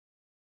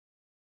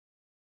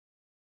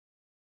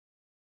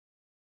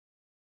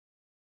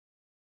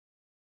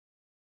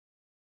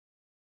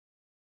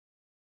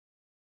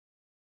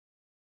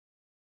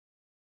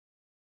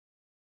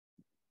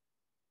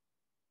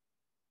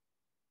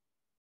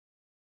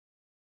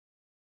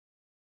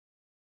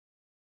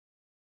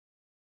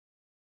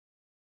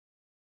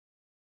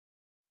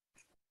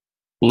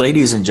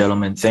Ladies and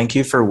gentlemen, thank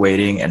you for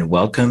waiting and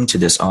welcome to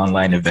this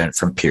online event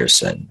from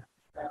Pearson.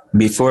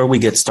 Before we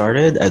get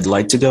started, I'd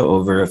like to go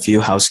over a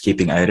few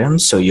housekeeping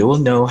items so you will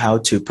know how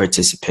to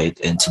participate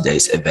in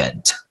today's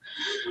event.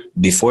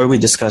 Before we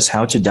discuss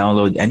how to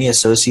download any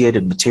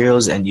associated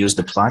materials and use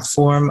the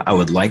platform, I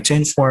would like to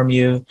inform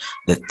you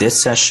that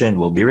this session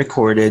will be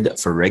recorded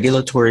for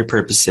regulatory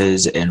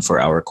purposes and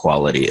for our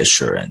quality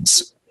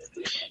assurance.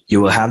 You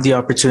will have the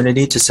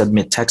opportunity to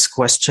submit text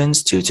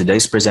questions to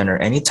today's presenter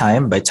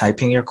anytime by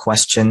typing your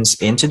questions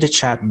into the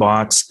chat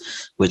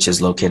box, which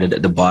is located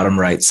at the bottom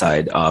right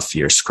side of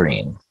your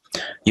screen.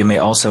 You may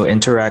also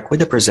interact with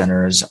the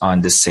presenters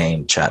on the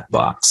same chat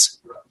box.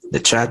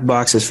 The chat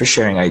box is for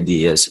sharing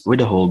ideas with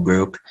the whole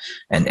group,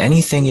 and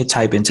anything you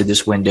type into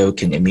this window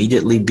can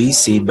immediately be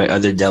seen by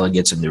other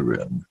delegates in the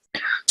room.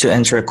 To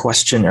enter a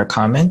question or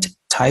comment,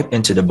 type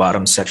into the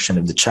bottom section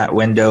of the chat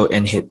window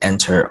and hit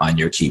enter on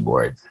your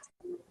keyboard.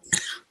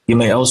 You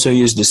may also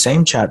use the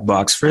same chat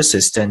box for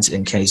assistance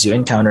in case you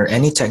encounter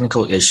any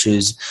technical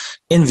issues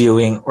in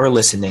viewing or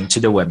listening to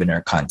the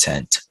webinar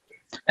content.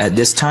 At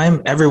this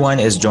time, everyone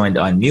is joined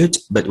on mute,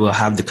 but will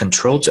have the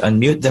control to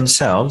unmute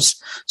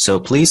themselves, so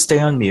please stay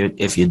on mute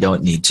if you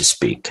don't need to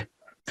speak.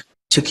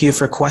 To queue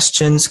for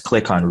questions,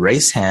 click on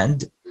Raise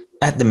Hand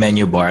at the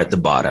menu bar at the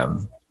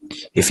bottom.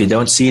 If you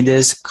don't see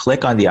this,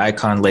 click on the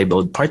icon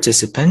labeled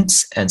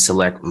Participants and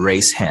select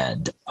Raise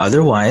Hand.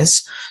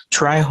 Otherwise,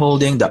 try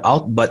holding the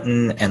Alt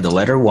button and the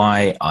letter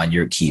Y on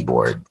your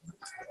keyboard.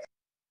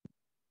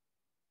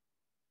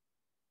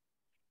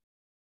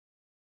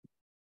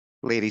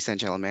 Ladies and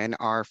gentlemen,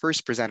 our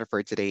first presenter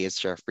for today is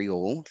Jeffrey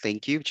O.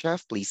 Thank you,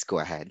 Jeff. Please go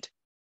ahead.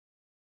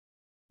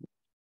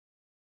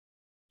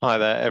 Hi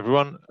there,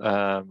 everyone.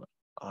 I'm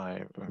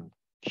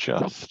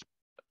just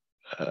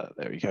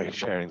there we go,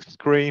 sharing the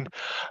screen.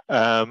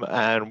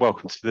 And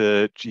welcome to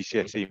the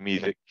GCSE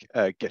Music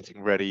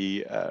Getting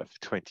Ready for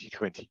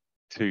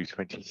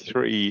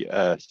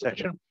 2022-23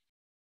 session.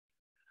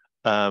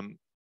 What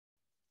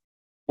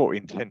we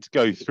intend to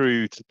go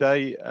through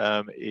today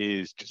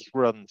is just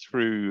run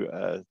through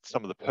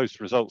some of the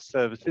post-results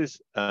services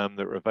that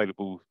are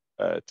available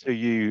to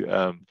you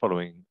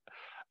following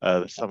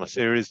the summer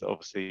series.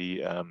 Obviously,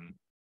 the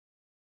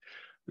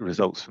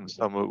results from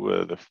summer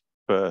were the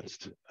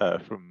first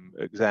from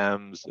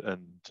exams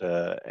and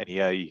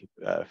NEA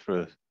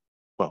for,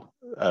 well,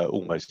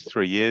 almost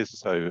 3 years,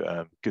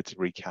 so good to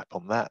recap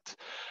on that.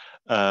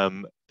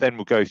 Then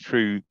we'll go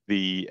through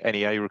the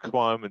NEA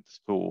requirements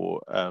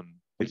for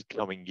this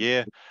coming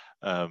year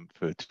for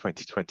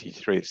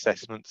 2023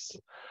 assessments.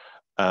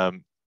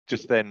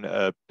 Just then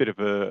a bit of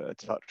a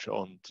touch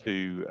on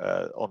to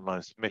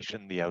online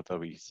submission, the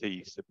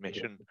LWC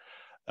submission,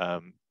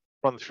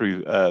 run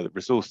through the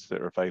resources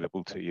that are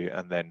available to you,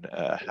 and then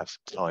have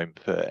some time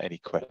for any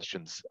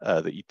questions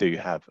that you do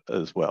have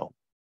as well.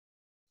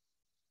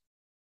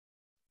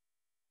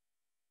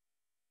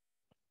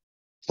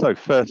 So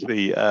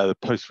firstly, the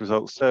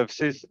post-results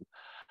services.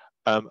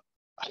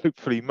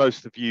 Hopefully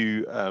most of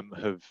you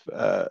have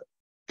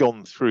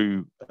gone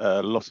through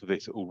a lot of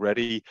this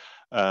already.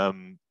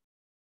 So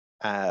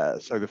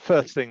the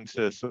first thing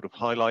to sort of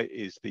highlight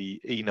is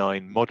the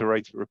E9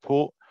 moderator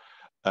report.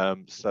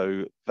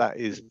 So that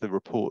is the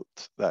report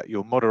that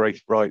your moderator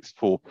writes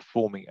for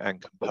performing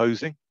and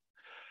composing.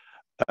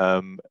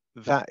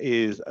 That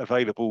is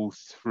available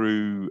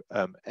through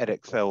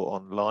Edexcel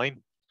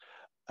Online.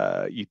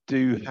 You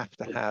do have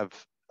to have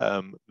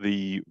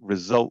the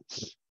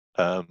results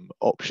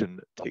option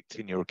ticked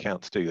in your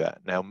account to do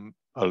that. Now,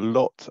 a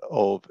lot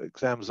of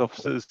exams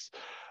officers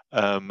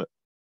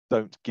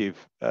don't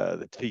give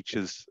the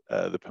teachers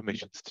the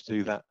permissions to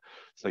do that.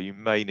 So you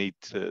may need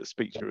to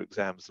speak to your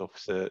exams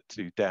officer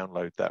to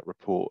download that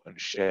report and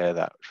share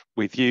that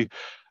with you.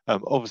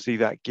 Obviously,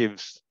 that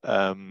gives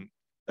a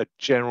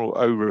general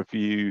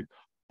overview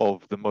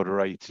of the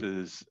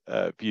moderator's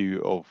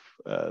view of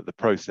the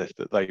process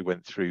that they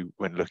went through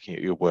when looking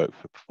at your work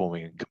for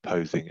performing and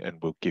composing,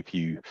 and will give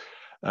you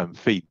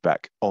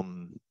feedback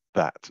on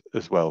that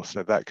as well.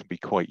 So that can be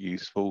quite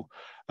useful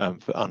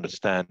for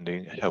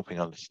understanding, helping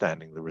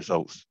understanding the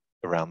results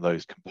around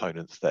those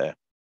components there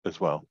as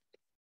well.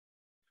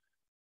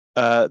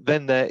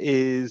 Then there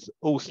is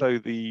also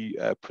the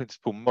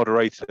principal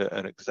moderator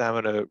and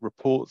examiner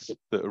reports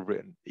that are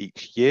written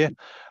each year.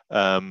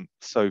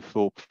 So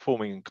for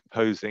performing and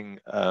composing,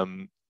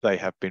 they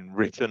have been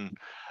written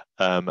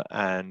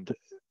and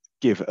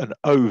give an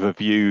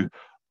overview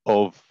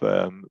of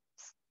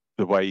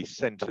the way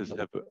centres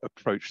have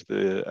approached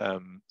the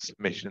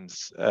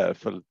submissions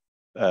for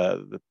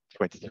the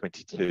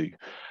 2022.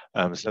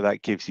 So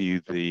that gives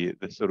you the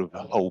sort of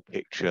whole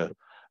picture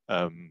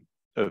of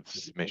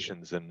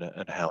submissions and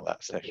how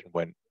that session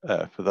went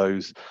for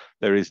those.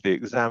 There is the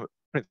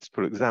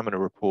principal examiner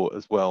report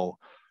as well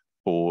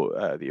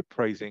for the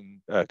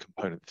appraising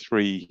component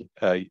 3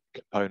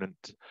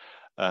 component,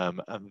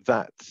 and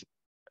that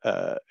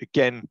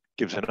again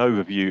gives an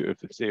overview of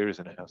the series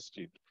and how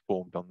students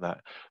performed on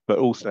that, but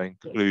also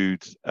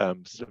includes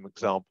some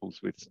examples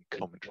with some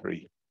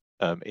commentary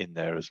in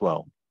there as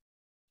well.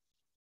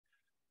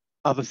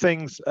 Other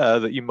things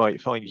that you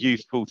might find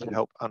useful to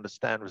help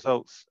understand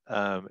results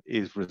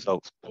is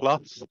Results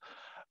Plus.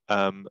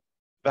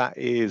 That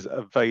is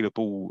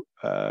available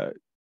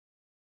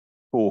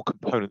for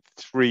component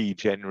 3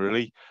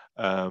 generally,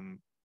 to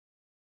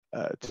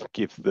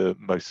give the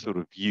most sort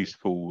of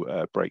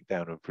useful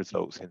breakdown of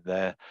results in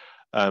there.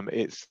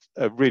 It's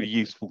a really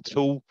useful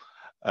tool.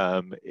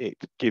 It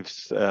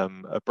gives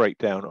a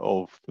breakdown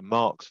of the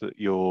marks that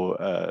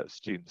your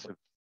students have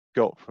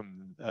got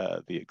from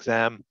the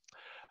exam,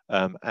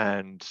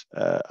 and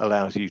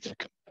allows you to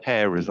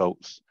compare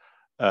results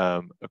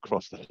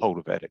across the whole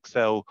of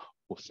Edexcel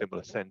or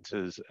similar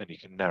centres, and you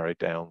can narrow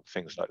down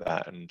things like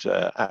that and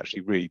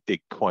actually really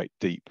dig quite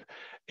deep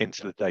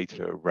into the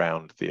data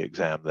around the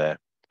exam there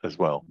as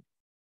well.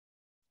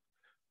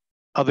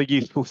 Other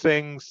useful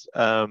things,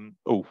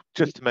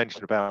 just to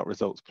mention about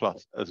Results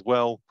Plus as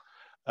well,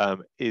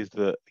 is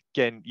that,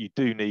 again, you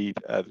do need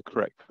the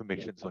correct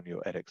permissions on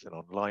your Edexcel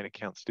Online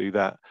account to do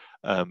that.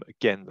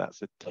 Again,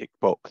 that's a tick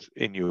box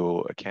in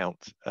your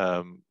account,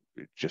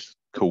 just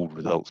called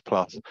Results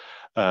Plus.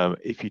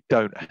 If you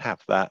don't have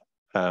that,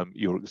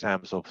 your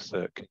exams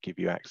officer can give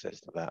you access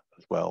to that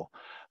as well,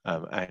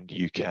 and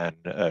you can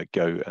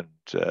go and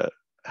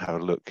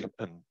have a look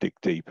and dig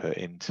deeper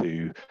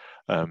into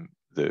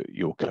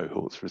your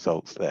cohort's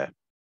results there.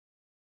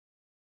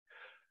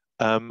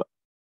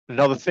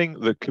 Another thing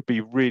that could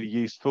be really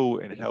useful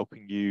in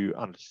helping you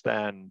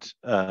understand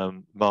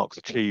marks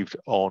achieved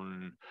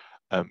on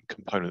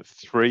component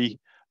 3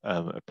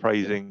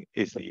 appraising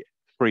is the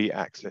free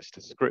access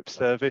to script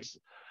service.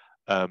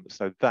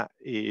 So that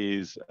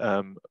is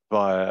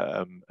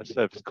via a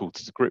service called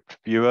Script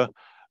Viewer,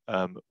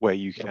 where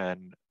you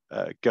can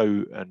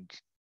go and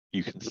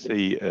you can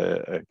see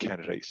a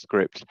candidate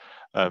script.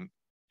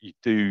 You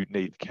do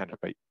need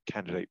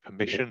candidate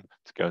permission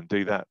to go and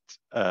do that.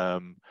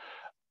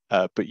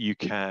 But you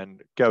can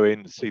go in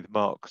and see the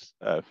marks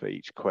for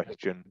each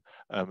question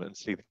and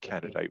see the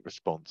candidate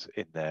response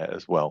in there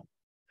as well.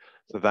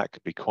 So that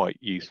could be quite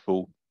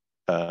useful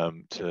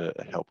to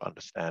help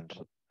understand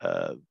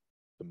the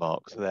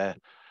marks there.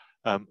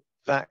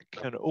 That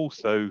can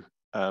also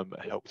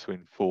help to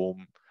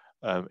inform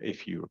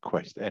if you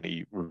request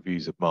any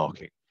reviews of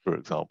marking, for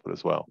example,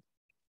 as well.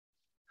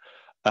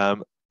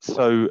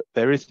 So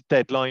there is a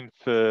deadline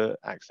for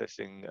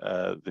accessing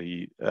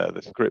the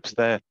scripts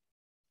there.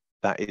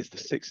 That is the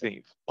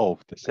 16th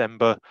of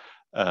December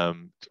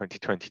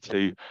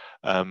 2022,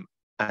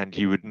 and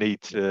you would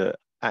need to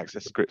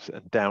access scripts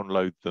and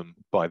download them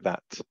by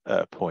that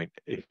point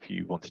if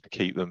you wanted to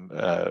keep them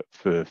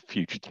for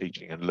future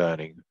teaching and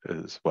learning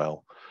as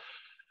well.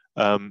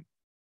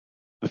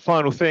 The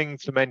final thing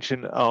to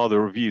mention are the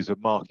reviews of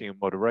marking and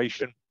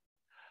moderation.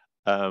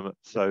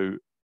 So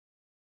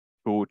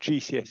for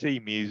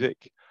GCSE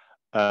music,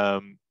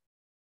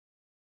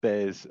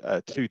 there's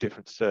 2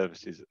 different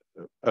services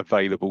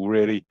available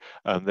really.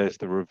 There's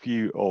the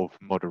review of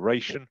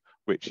moderation,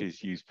 which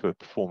is used for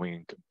performing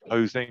and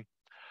composing.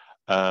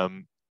 That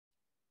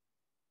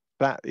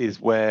is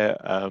where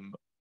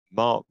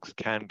marks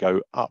can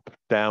go up,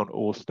 down,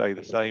 or stay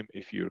the same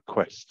if you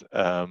request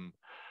a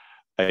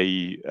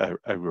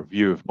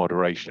review of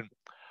moderation.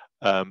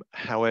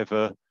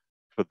 However,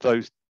 for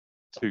those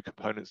 2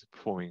 components,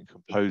 performing and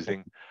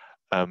composing,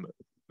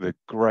 the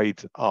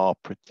grades are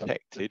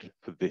protected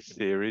for this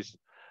series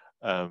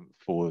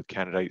for the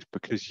candidates,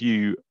 because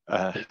you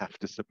have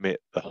to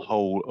submit the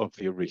whole of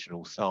the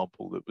original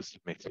sample that was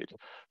submitted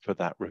for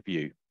that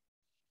review.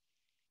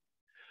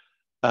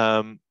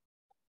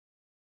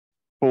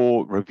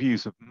 For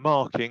reviews of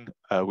marking,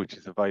 which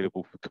is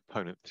available for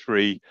component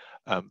 3,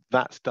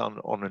 that's done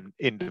on an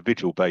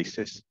individual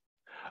basis.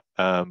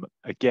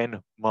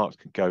 Again, marks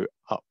can go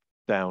up,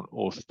 down,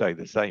 or stay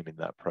the same in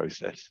that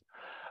process.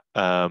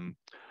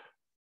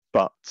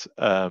 But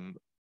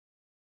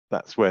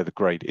that's where the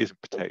grade isn't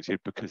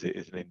protected, because it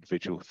is an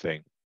individual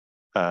thing.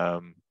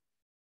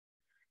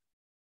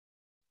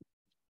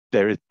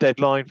 There is a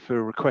deadline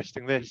for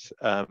requesting this,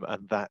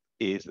 and that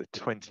is the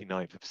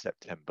 29th of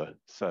September.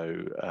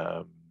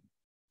 So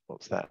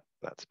what's that?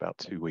 That's about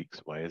 2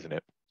 weeks away, isn't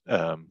it?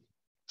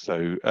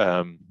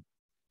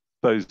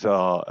 Those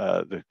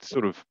are the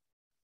sort of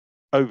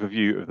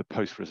overview of the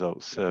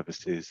post-results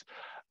services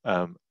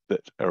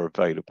that are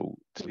available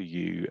to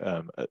you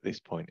at this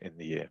point in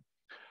the year.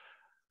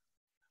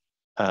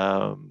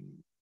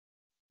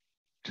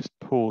 Just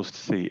pause to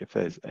see if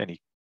there's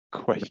any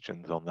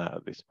questions on that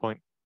at this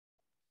point.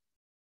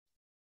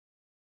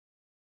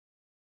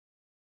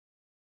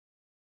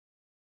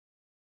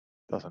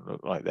 Doesn't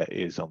look like there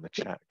is on the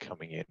chat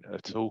coming in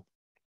at all.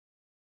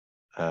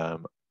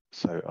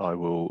 So I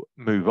will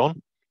move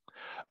on.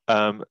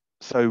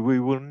 So we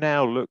will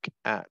now look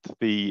at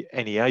the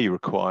NEA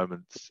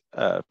requirements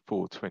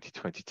for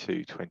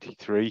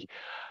 2022-23.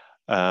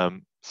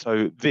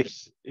 So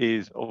this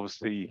is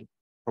obviously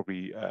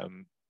probably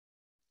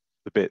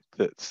the bit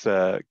that's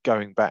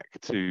going back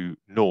to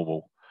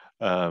normal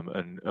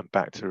and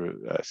back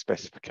to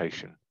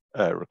specification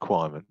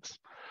requirements.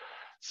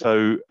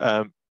 So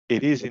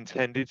It is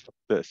intended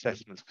that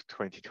assessments for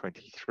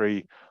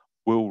 2023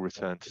 will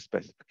return to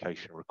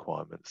specification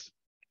requirements.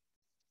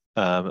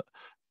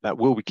 That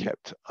will be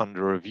kept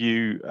under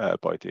review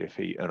by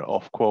DfE and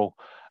Ofqual,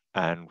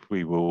 and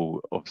we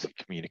will obviously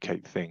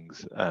communicate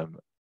things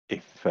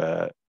if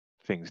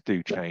things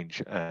do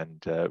change,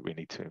 and we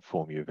need to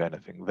inform you of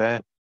anything there.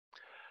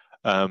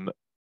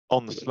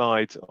 On this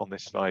slide,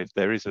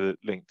 there is a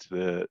link to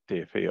the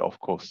DfE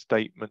Ofqual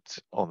statement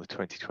on the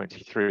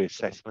 2023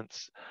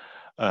 assessments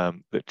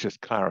that just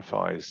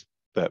clarifies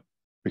that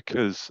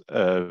because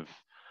of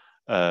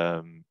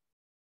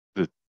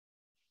the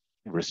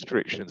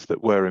restrictions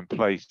that were in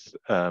place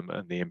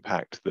and the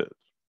impact that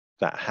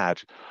that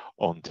had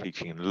on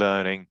teaching and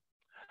learning,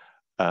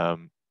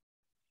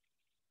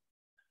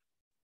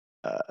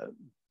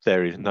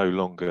 there is no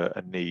longer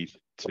a need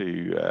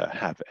to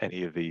have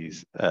any of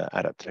these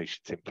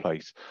adaptations in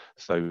place.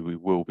 So we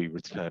will be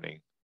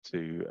returning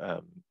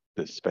to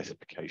the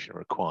specification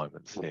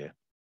requirements here.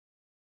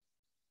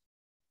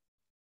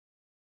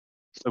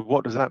 So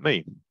what does that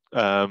mean?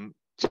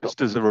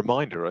 Just as a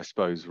reminder, I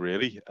suppose,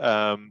 really,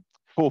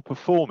 for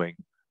performing,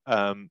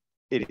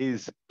 it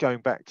is going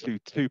back to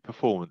 2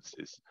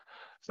 performances.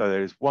 So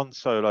there is 1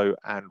 solo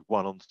and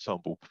 1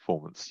 ensemble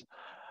performance.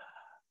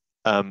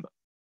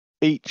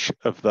 Each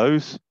of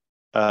those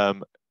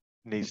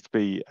needs to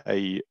be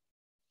a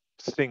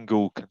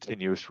single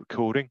continuous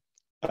recording.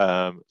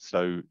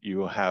 So you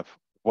will have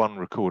 1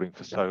 recording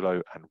for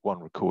solo and 1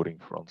 recording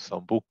for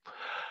ensemble.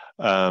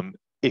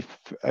 If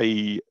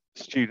a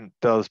student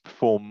does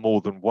perform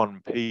more than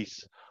 1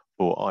 piece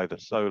for either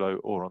solo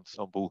or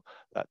ensemble,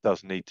 that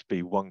does need to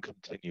be 1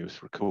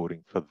 continuous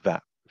recording for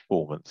that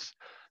performance.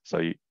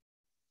 So,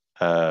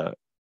 for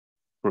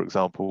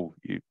example,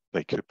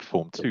 they could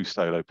perform 2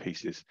 solo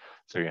pieces,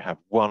 so you have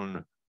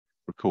 1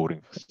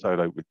 recording for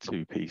solo with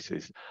 2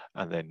 pieces,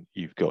 and then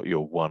you've got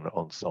your 1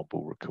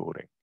 ensemble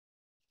recording.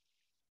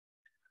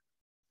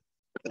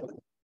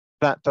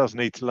 That does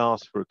need to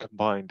last for a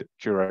combined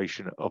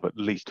duration of at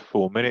least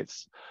 4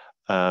 minutes.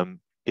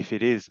 If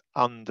it is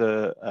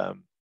under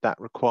that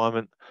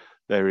requirement,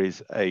 there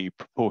is a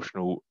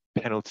proportional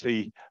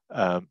penalty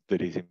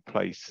that is in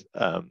place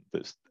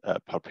that's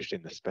published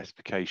in the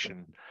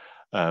specification,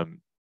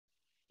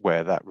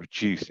 where that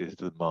reduces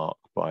the mark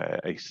by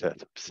a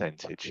certain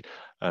percentage,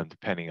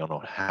 depending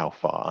on how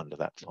far under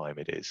that time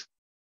it is.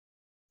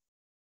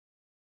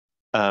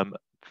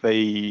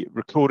 The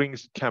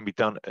recordings can be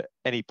done at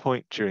any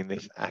point during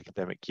this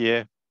academic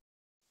year,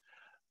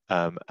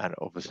 and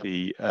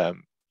obviously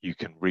you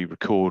can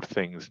re-record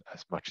things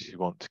as much as you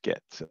want to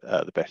get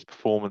the best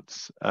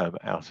performance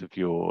out of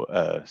your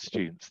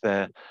students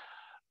there.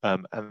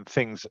 And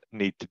things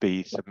need to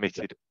be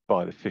submitted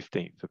by the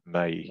 15th of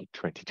May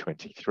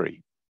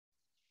 2023.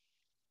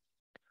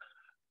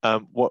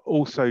 What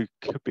also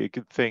could be a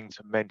good thing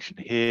to mention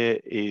here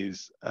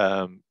is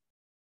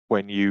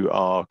when you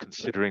are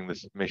considering the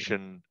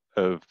submission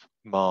of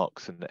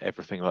marks and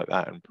everything like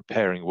that and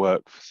preparing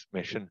work for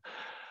submission,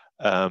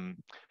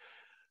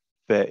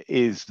 there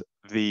is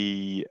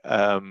the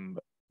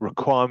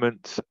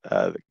requirement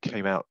that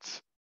came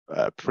out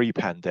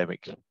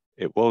pre-pandemic.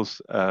 It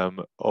was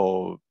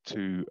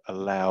to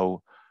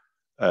allow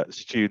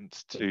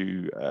students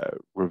to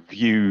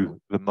review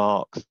the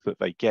marks that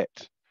they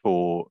get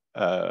for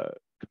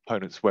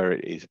components where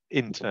it is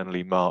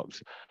internally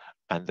marked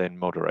and then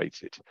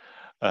moderated.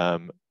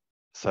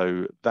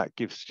 So that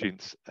gives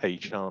students a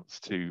chance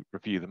to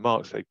review the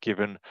marks they've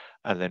given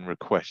and then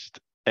request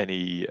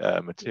any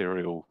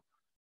material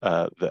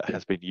that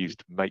has been used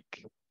to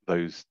make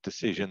those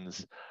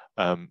decisions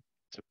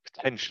to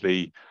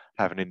potentially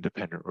have an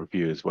independent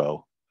review as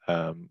well.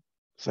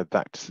 So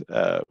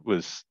that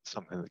was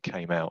something that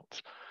came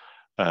out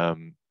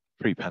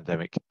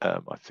pre-pandemic. I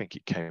think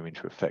it came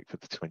into effect with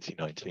the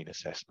 2019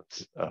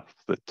 assessments off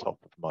the top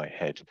of my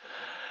head.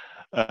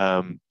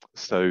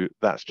 So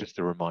that's just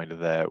a reminder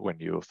there when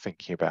you're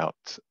thinking about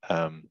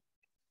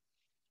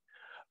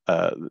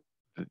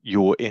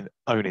your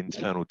own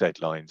internal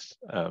deadlines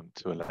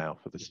to allow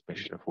for the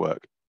submission of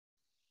work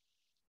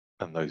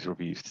and those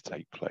reviews to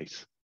take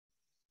place.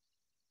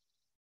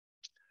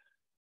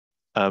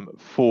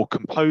 For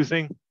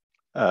composing,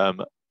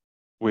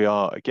 we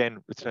are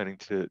again returning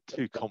to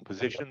 2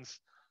 compositions.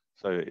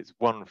 So it's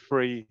one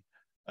free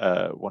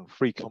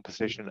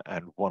composition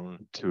and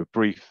 1 to a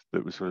brief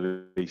that was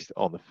released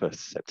on the 1st of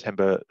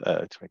September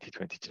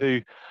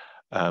 2022.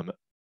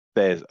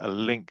 There's a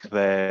link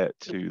there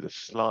to the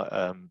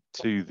slide,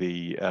 to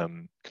the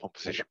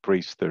composition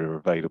briefs that are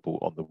available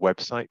on the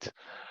website.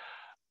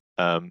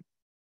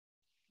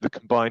 The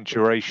combined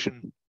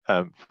duration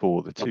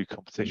for the 2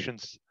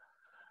 compositions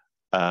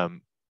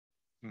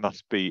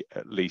must be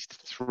at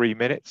least 3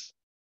 minutes.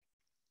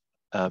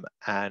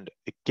 And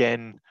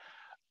again,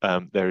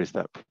 there is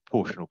that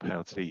proportional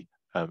penalty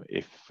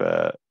if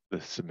the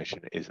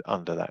submission is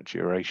under that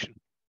duration.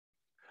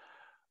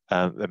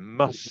 They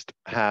must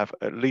have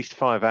at least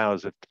 5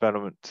 hours of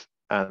development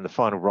and the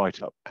final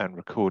write-up and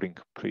recording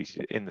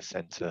completed in the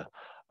centre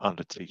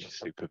under teacher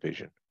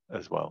supervision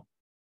as well.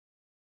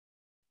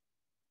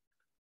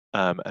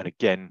 And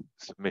again,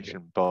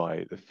 submission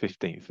by the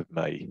 15th of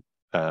May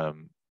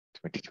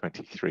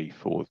 2023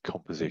 for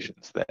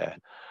compositions there.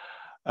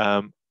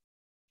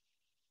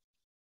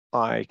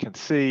 I can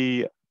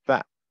see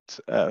that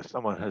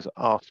someone has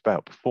asked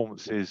about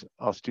performances.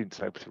 Are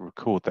students able to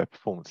record their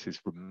performances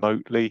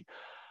remotely?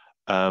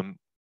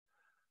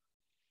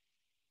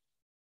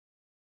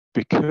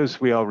 Because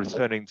we are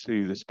returning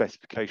to the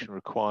specification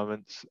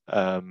requirements,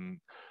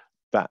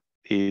 that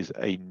is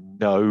a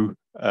no,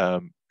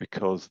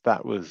 because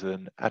that was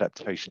an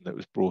adaptation that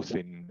was brought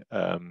in,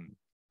 and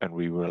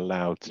we were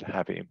allowed to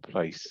have it in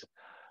place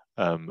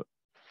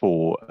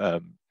for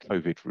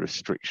COVID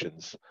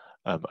restrictions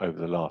over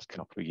the last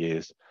couple of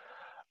years.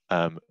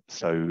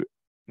 So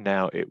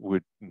now it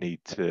would need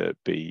to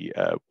be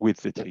with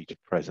the teacher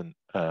present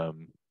at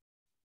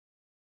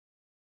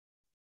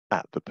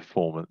the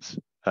performance.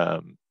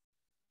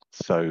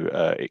 So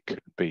it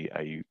could be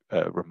a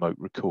remote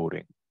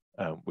recording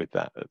with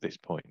that at this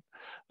point.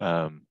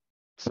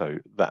 So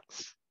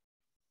that's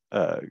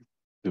the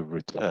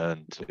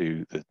return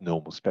to the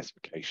normal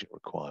specification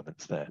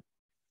requirements there.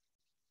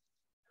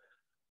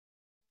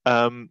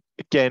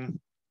 Again,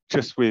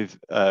 just with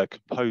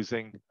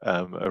composing,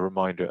 a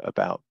reminder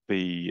about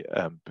the,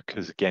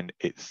 because again,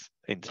 it's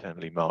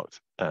internally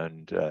marked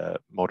and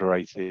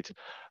moderated,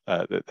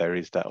 that there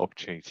is that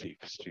opportunity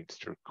for students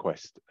to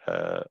request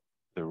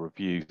the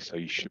review. So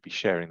you should be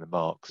sharing the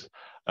marks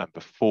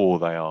before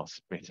they are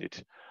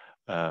submitted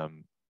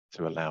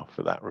to allow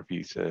for that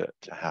review to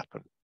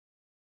happen.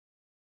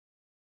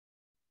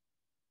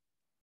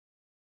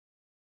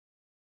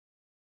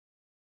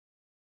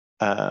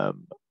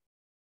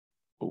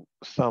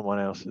 Someone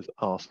else has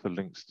asked for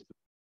links to the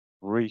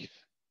brief.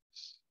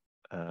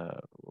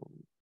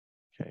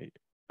 Okay.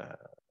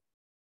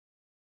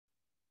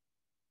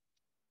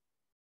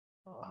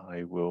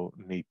 I will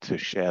need to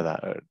share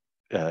that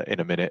in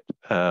a minute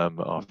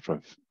after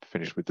I've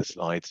finished with the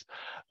slides,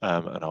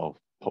 and I'll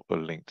pop a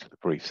link to the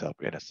briefs up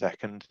in a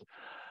second.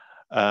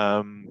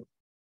 And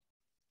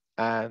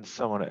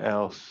someone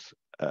else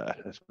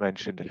has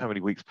mentioned, how many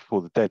weeks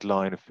before the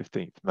deadline of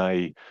 15th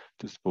May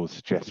does the board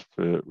suggest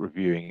for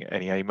reviewing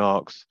NEA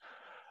marks?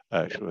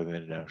 Surely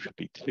there now should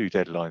be 2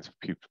 deadlines for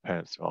pupil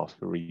parents to ask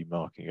for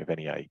remarking of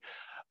NEA.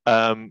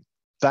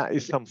 That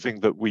is something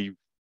that we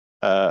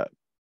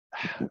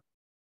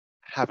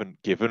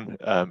haven't given,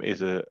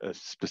 is a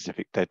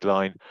specific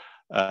deadline,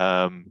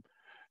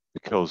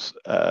 because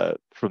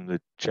from the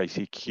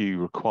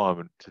JCQ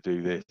requirement to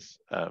do this,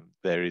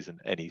 there isn't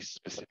any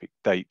specific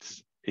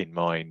dates in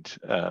mind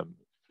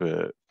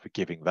for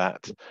giving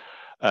that.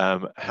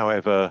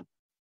 However,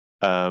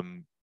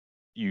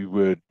 you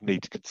would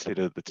need to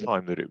consider the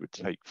time that it would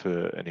take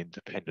for an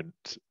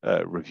independent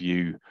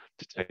review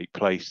to take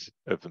place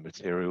of the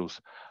materials.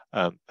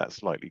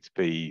 That's likely to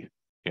be,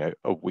 you know,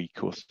 a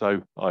week or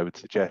so, I would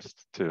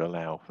suggest, to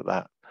allow for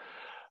that.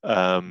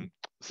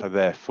 So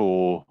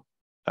therefore,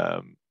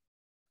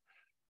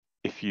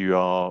 if you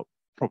are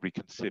probably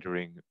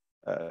considering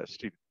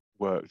student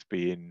work to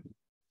be in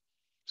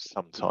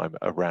sometime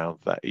around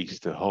that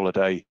Easter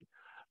holiday,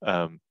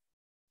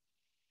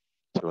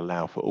 to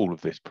allow for all of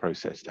this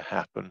process to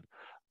happen,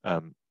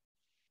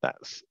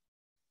 that's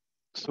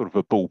sort of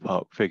a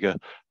ballpark figure,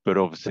 but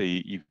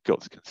obviously you've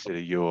got to consider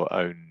your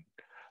own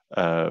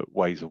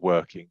ways of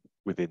working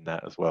within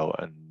that as well,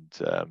 and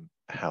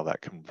how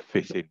that can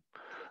fit in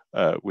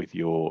with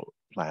your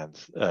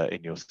plans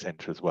in your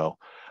centre as well.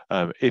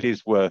 It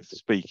is worth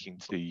speaking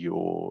to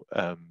your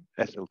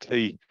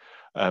SLT,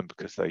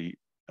 because they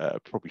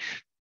probably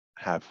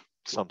have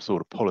some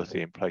sort of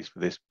policy in place for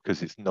this,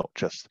 because it's not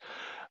just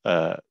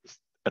an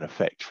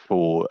effect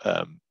for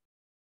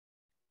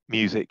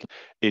music,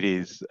 it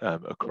is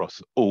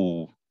across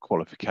all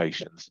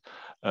qualifications.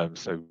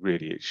 So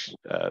really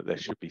there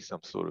should be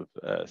some sort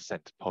of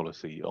centre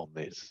policy on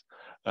this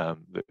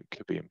that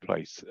could be in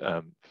place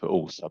for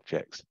all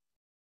subjects.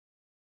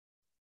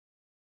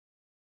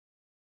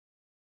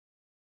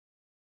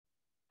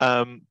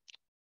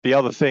 The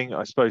other thing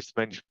I suppose to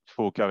mention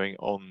before going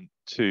on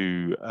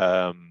to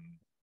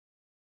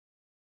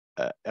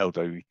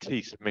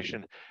LWT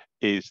submission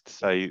is to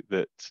say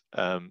that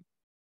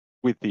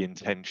with the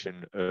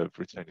intention of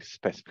returning to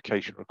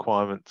specification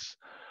requirements,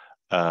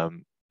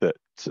 that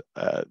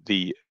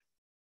the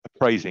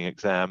appraising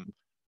exam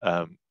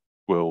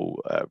will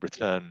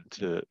return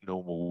to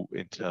normal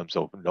in terms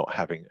of not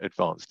having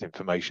advanced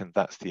information.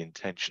 That's the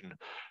intention,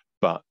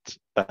 but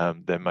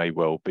there may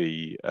well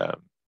be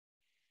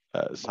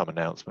some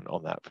announcement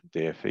on that from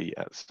DFE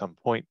at some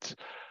point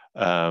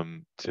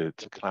to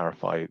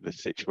clarify the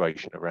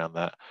situation around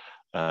that.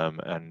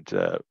 And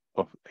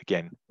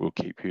again, we'll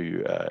keep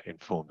you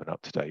informed and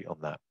up to date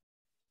on that.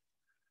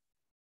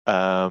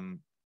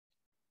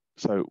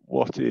 So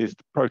what is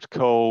the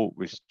protocol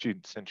with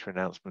student centre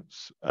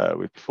announcements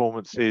with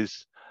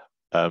performances?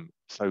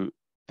 So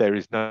there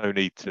is no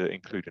need to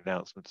include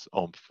announcements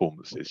on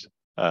performances.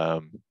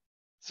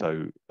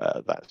 So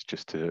that's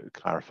just to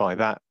clarify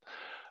that.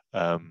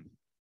 And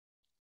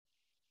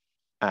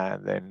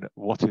then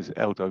what is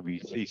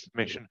LWT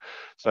submission?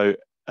 So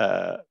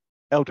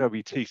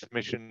LWT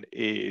submission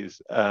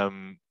is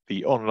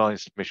the online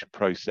submission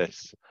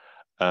process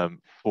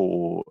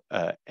for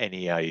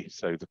NEA,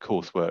 so the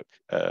coursework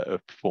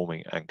of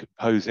performing and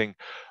composing.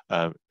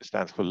 It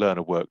stands for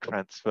Learner Work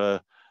Transfer.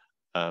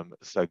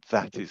 So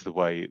that is the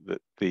way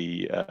that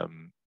the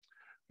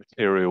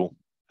material,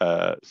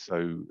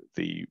 so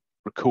the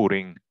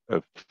recording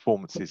of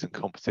performances and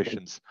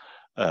competitions,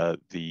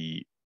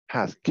 the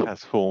PAS and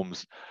CAS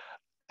forms,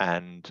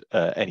 and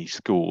any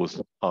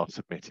scores are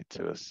submitted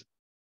to us.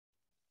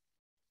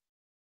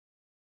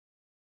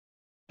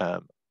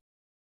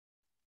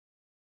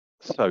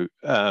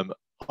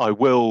 I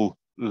will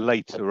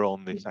later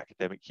on this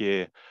academic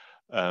year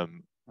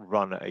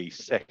run a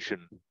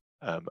section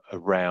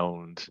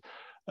around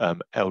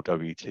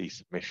LWT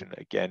submission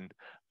again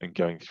and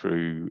going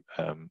through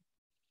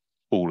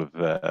all of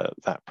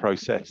that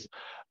process.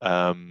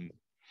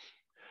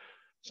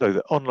 So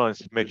the online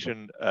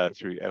submission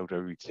through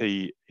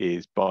LWT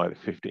is by the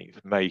 15th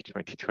of May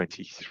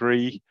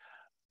 2023.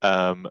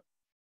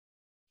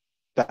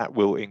 That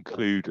will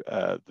include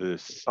the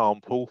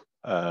sample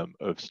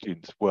of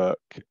students' work,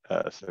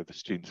 so the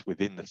students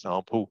within the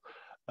sample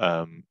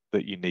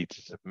that you need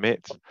to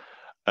submit.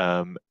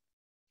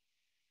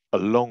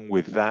 Along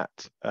with that,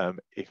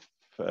 if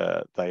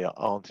they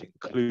aren't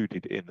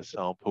included in the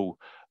sample,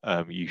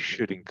 you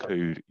should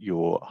include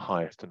your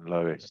highest and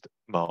lowest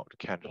marked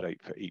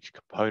candidate for each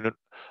component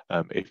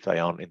if they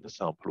aren't in the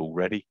sample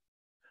already.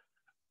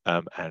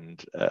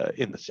 And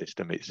in the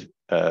system, it's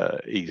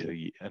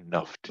easy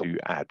enough to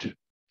add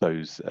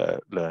those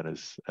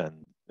learners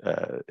and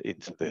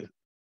into the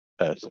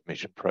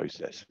submission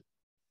process.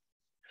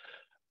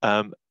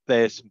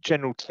 There's some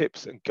general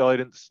tips and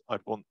guidance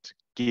I'd want to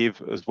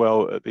give as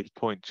well at this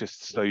point,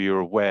 just so you're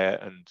aware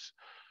and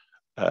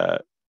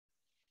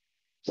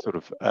sort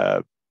of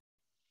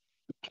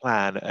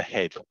plan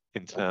ahead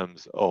in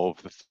terms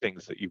of the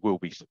things that you will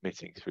be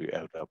submitting through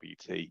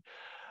LWT.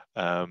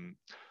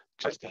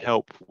 Just to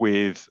help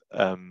with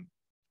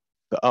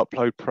the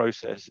upload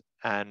process,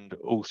 and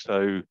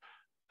also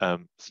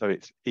so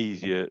it's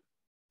easier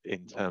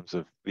in terms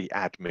of the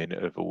admin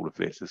of all of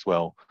this as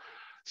well.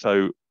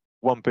 So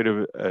one bit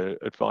of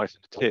advice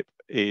and tip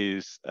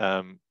is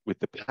with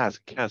the PAS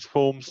and CAS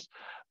forms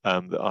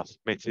that are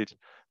submitted,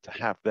 to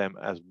have them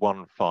as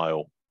one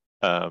file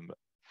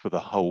for the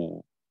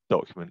whole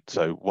document.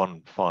 So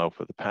one file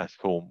for the PAS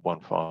form,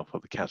 one file for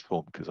the CAS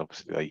form, because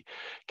obviously they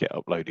get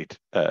uploaded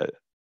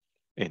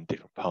in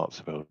different parts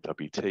of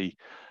LWT.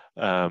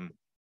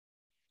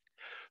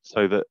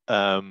 So that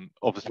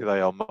obviously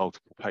they are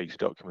multiple page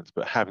documents,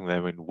 but having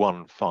them in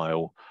one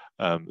file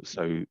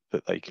so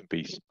that they can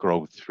be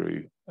scrolled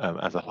through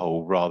as a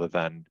whole, rather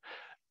than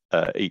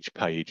each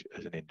page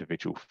as an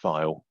individual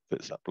file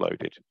that's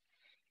uploaded.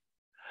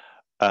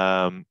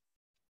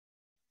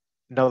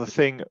 Another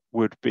thing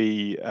would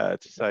be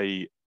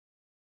to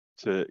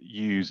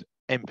use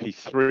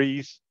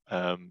MP3s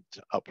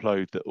to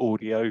upload the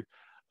audio,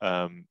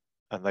 and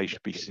they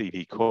should be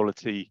CD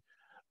quality,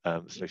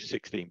 so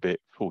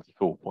 16-bit,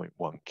 44.1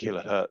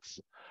 kilohertz.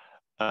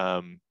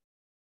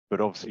 But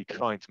obviously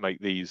trying to make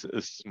these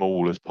as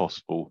small as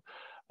possible.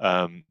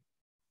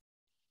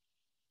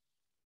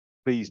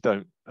 Please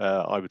don't,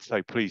 I would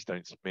say, please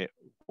don't submit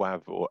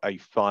WAV or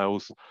AIF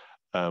files,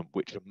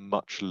 which are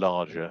much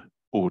larger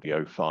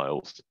audio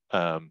files,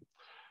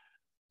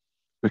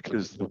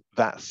 because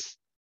that's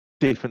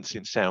difference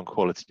in sound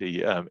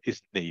quality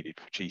isn't needed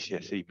for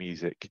GCSE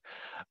music,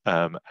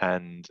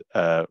 and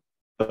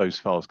those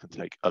files can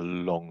take a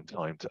long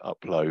time to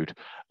upload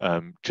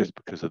just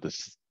because of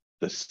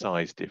the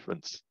size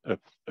difference of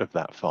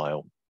that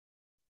file.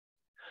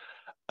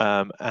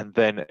 And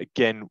then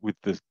again, with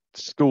the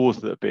scores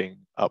that are being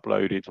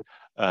uploaded,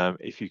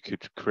 if you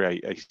could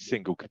create a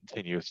single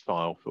continuous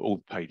file for all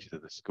the pages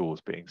of the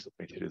scores being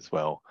submitted as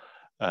well,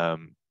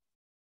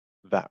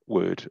 that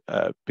would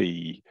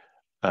be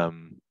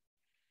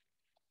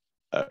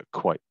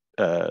quite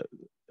a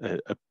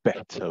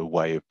better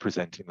way of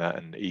presenting that,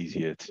 and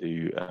easier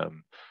to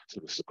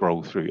sort of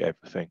scroll through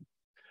everything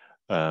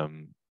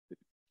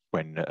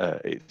when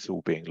it's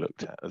all being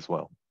looked at as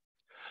well.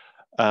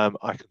 I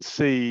can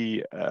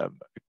see a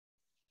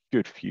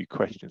good few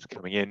questions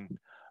coming in.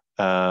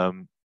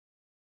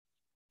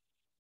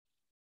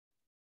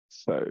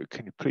 So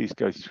can you please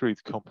go through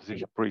the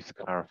composition brief to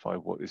clarify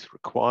what is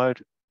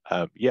required?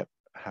 Yep,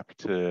 happy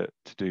to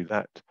do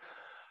that.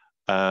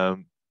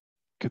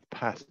 Good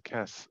PAS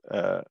CAS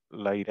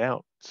laid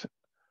out.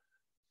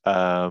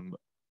 Not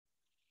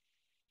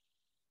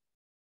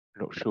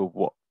sure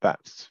what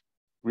that's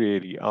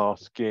really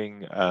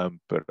asking,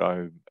 but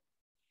I'm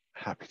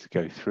happy to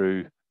go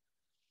through.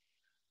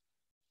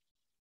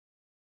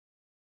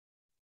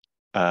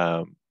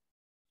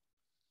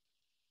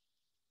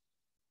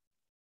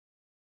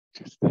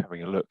 Just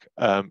having a look.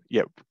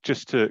 Yeah,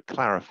 just to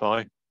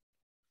clarify,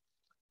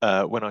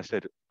 when I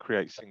said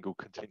create single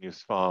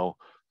continuous file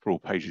for all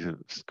pages of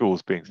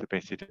scores being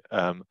submitted,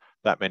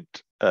 that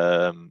meant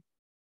a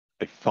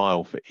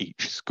file for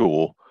each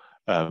score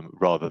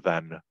rather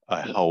than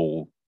a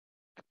whole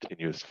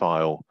continuous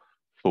file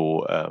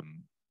for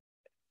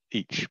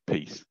each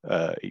piece,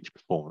 each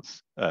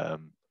performance.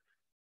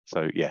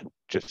 So yeah,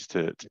 just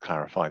to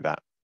clarify that.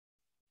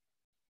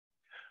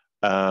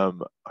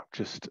 I'm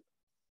just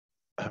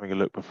having a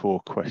look before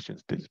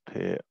questions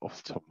disappear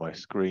off the top of my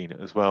screen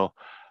as well.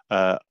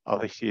 Are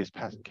this year's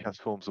PAS and CAS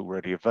forms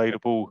already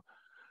available?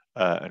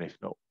 And if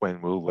not,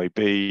 when will they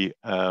be?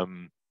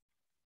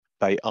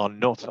 They are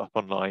not up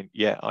online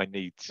yet. I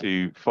need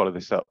to follow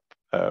this up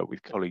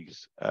with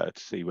colleagues to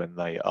see when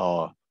they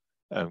are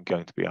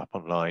going to be up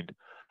online.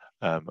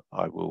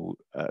 I will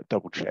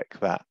double check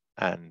that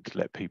and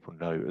let people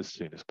know as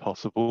soon as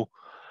possible.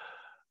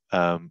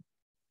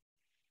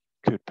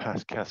 Could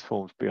PAS CAS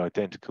forms be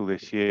identical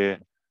this year?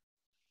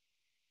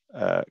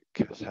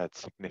 CAS had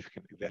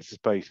significantly less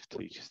space for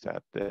teachers to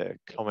add their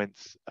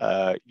comments.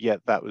 Yeah,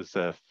 that was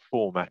a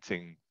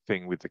formatting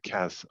thing with the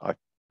CAS, I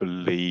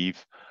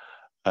believe,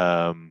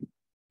 that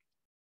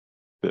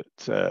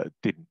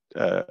didn't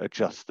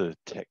adjust the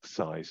text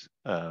size.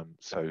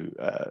 So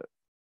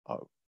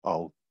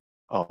I'll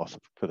ask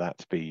for that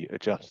to be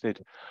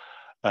adjusted.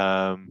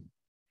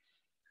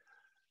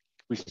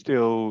 We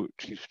still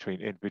choose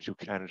between individual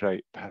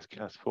candidate PAS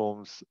CAS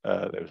forms.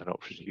 There was an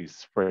option to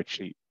use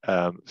spreadsheet.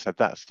 So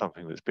that's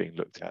something that's being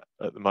looked at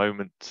the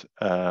moment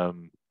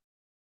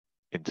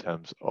in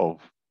terms of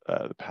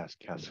the PAS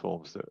CAS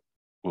forms that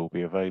will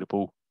be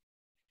available.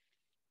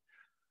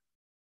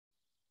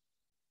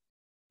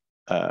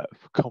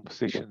 For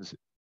compositions,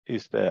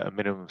 is there a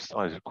minimum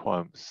size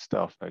requirement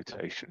staff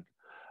notation?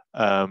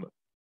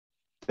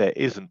 There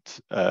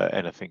isn't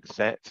anything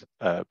set,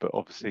 but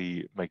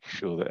obviously making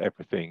sure that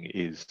everything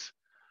is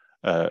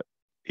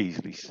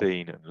easily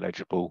seen and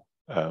legible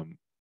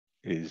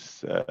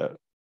is the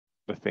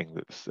thing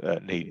that's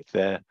needed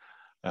there,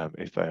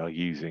 if they are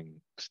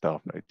using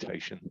staff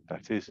notation,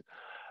 that is.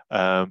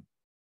 So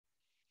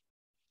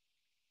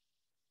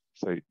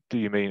do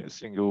you mean a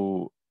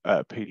single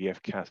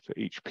PDF CAS for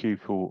each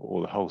pupil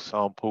or the whole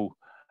sample?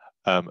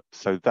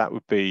 So that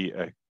would be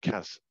a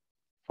CAS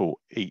for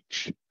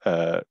each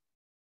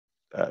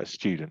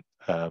student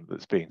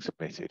that's being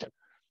submitted.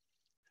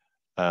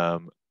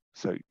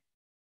 So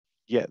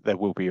yeah, there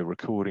will be a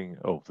recording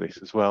of this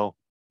as well.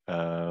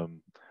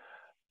 And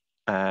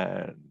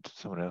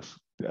someone else,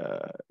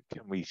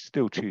 can we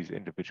still choose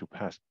individual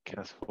PAS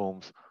CAS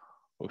forms,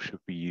 or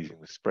should we be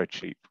using the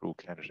spreadsheet for all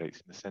candidates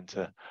in the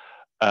centre?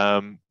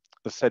 As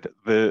I said,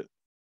 the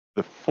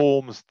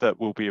forms that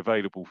will be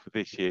available for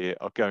this year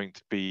are going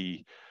to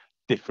be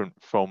different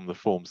from the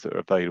forms that are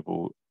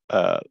available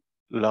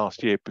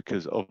last year,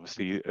 because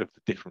obviously of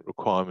the different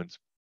requirements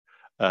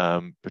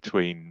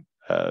between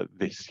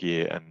this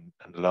year and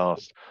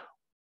last,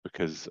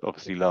 because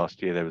obviously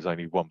last year there was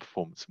only one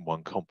performance and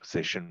one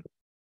composition.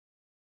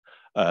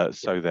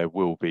 So there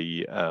will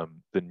be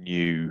the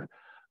new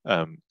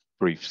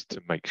briefs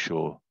to make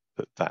sure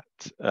that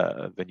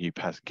the new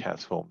PAS and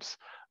CAS forms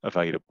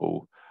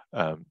available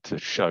to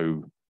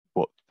show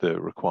what the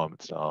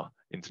requirements are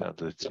in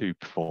terms of the two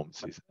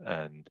performances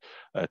and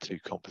two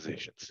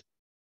compositions.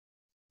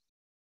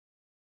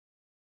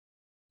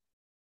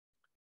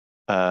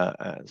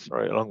 And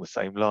sorry, along the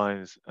same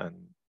lines, and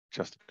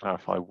just to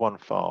clarify, one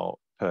file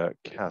per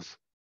CAS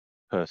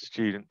per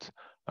student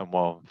and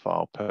one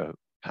file per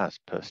PAS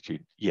per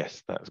student.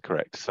 Yes, that's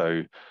correct.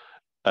 So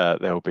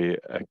there will be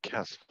a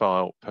CAS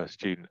file per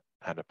student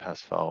and a PAS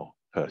file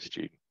per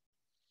student.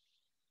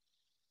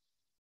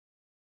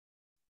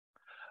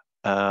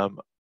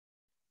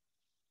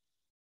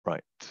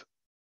 Right.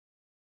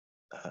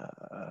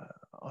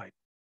 I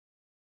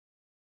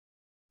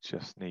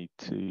just need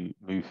to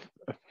move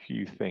a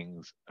few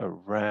things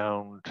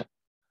around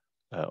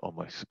on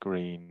my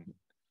screen.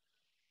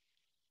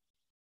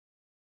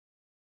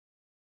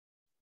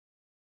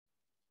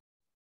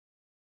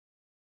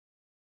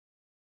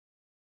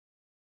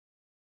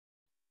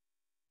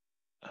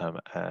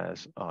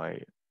 As I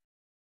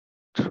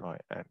try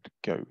and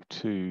go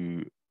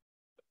to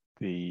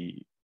the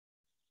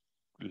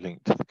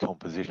link to the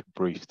composition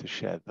brief to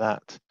share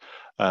that.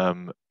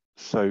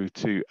 So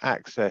to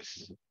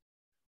access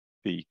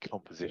the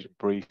composition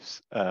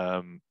briefs,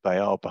 they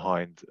are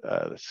behind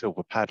the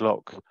silver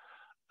padlock.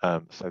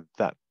 So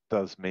that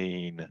does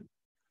mean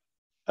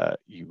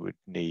you would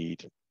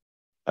need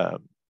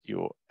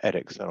your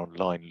Edexcel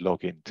Online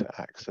login to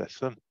access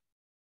them.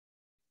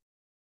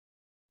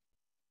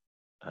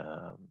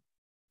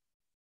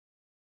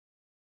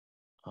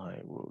 I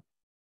will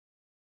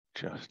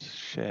just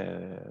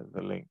share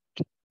the link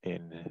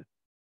in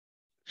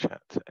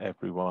chat to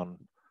everyone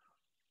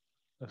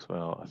as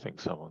well. I think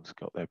someone's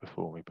got there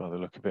before me by the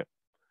look of it.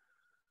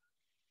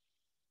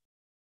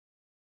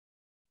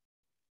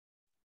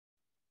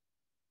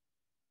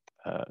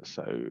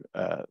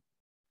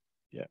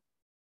 Yeah,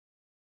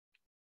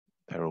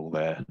 they're all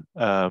there.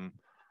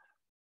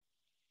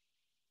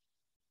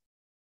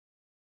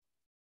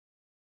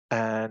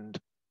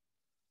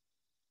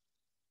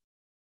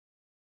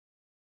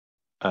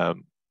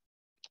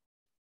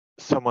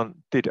 someone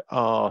did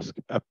ask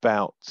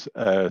about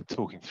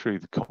talking through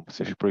the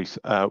composition briefs.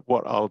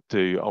 What I'll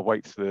do, I'll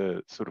wait to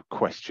the sort of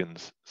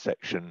questions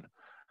section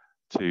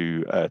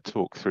to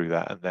talk through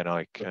that, and then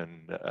I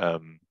can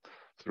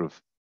sort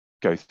of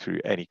go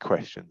through any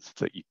questions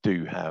that you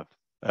do have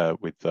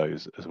with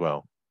those as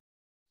well.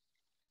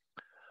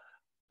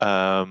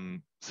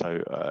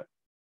 So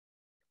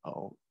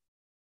I'll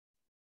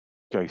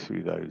go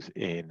through those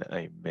in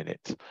a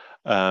minute.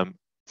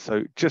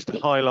 So just to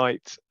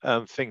highlight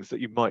things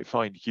that you might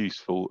find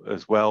useful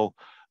as well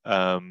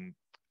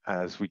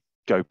as we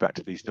go back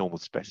to these normal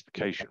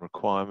specification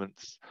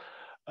requirements.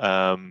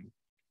 So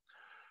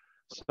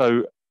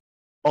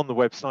on the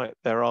website,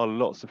 there are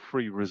lots of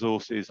free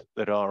resources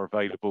that are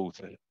available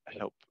to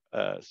help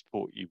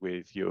support you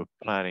with your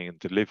planning and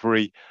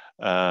delivery.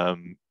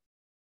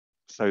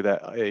 So there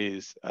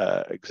is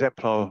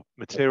exemplar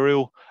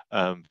material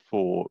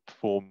for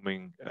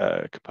performing,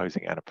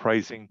 composing and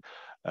appraising.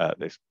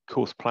 There's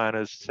course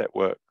planners, set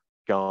work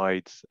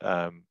guides,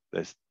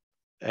 there's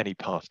any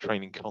past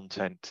training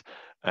content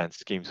and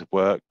schemes of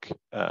work.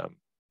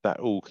 That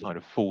all kind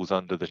of falls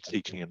under the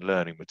teaching and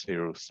learning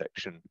materials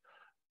section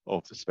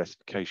of the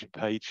specification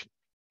page.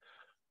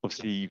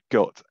 Obviously, you've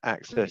got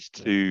access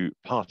to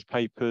past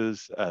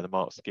papers, the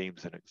mark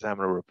schemes and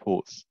examiner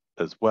reports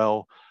as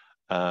well.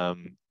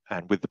 And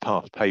with the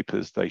past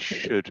papers, they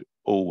should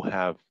all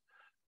have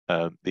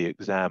the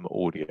exam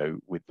audio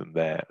with them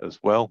there as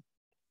well.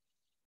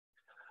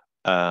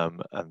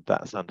 And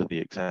that's under the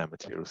exam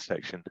materials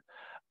section.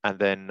 And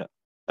then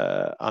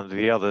under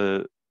the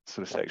other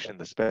sort of section,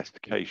 the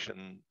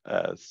specification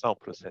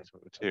sample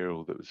assessment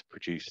material that was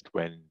produced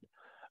when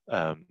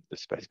the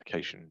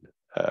specification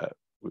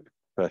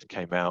first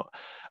came out.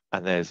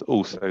 And there's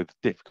also the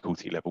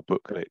difficulty level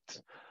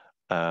booklet,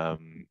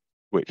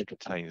 which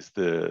contains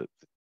the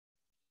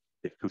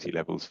difficulty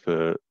levels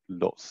for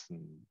lots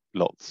and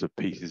lots of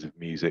pieces of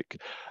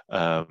music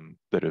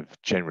that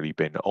have generally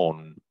been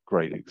on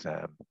grade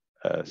exam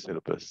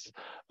syllabus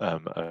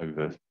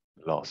over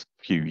the last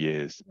few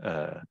years.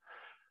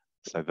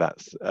 So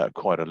that's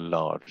quite a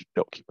large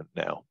document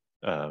now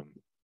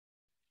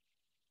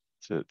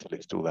to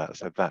list all that.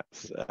 So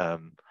that's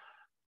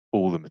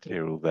all the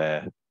material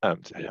there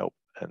to help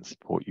and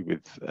support you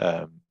with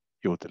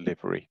your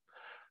delivery.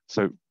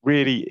 So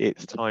really,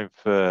 it's time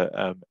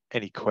for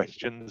any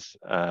questions.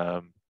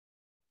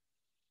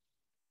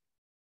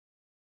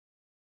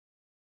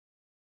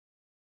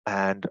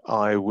 And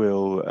I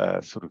will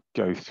sort of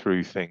go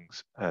through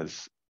things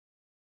as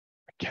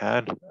I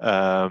can.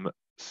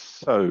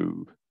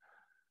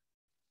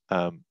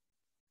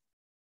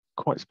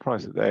 Quite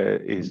surprised that there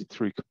is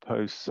through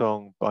composed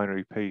song,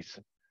 binary piece,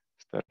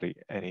 study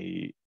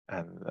any,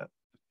 and that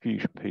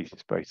fusion piece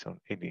is based on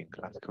Indian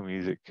classical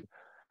music.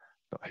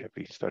 Not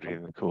heavily studied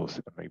in the course,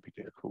 it may be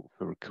difficult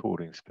for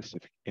recording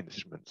specific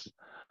instruments.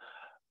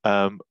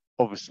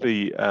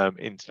 Obviously,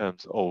 in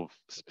terms of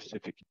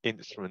specific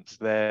instruments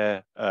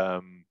there,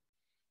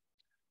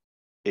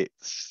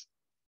 it's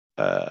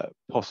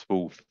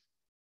possible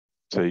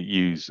to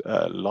use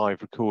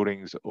live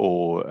recordings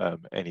or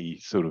any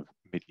sort of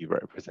MIDI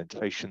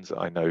representations.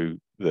 I know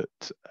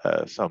that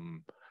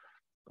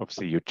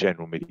obviously your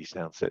general MIDI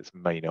sound sets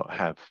may not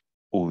have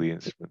all the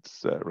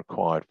instruments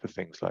required for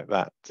things like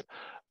that.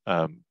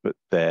 But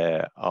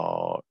there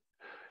are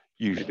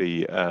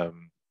usually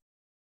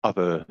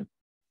other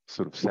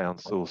sort of sound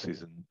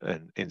sources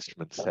and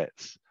instrument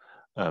sets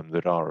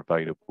that are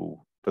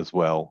available as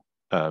well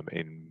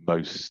in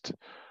most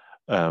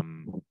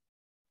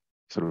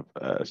sort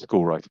of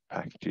score writing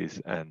packages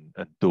and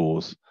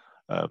DAWs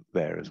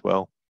there as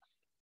well.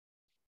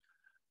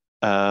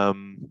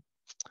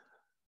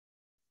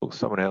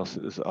 Someone else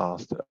has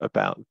asked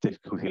about the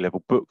difficulty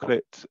level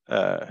booklet,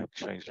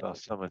 changed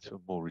last summer to a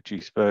more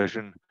reduced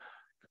version.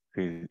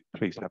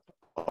 Please have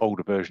the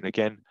older version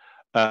again.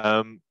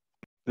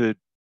 The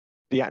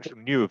actual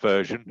newer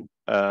version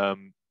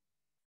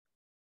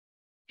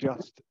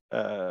just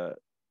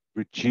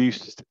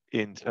reduced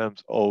in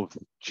terms of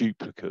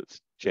duplicates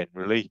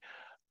generally,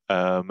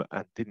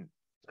 and didn't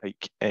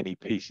take any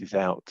pieces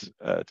out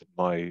to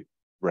my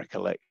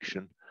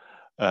recollection.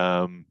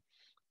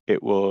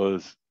 It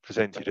was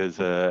presented as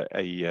a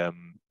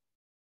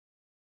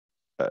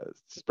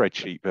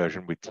spreadsheet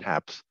version with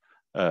tabs,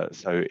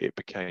 so it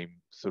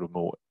became sort of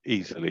more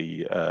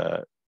easily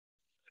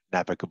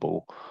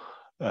navigable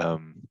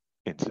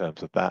in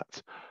terms of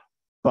that.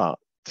 But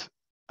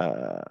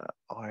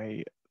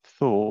I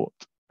thought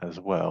as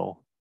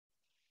well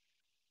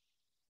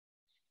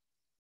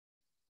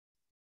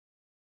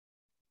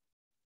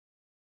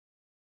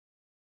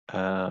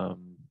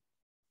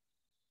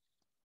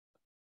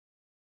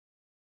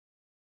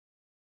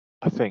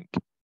I think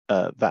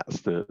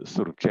that's the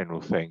sort of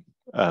general thing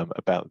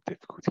about the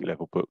difficulty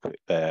level booklet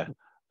there.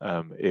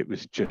 It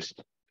was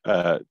just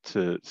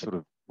to sort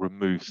of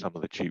remove some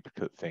of the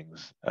duplicate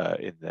things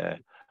in there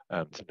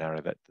to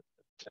narrow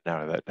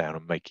that down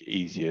and make it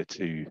easier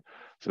to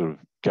sort of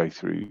go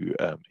through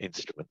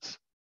instruments.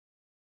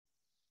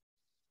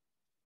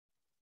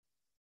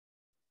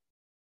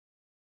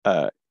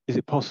 Is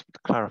it possible to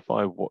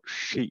clarify what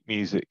sheet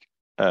music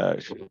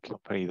should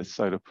accompany the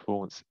solo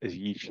performance? Is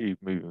YouTube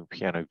moving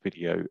piano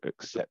video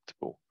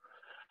acceptable?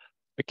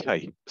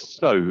 Okay,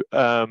 so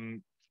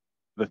the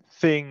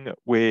thing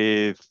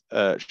with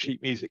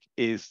sheet music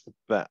is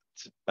that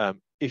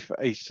if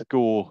a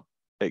score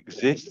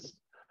exists,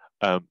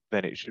 then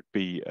it should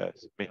be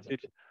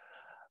submitted.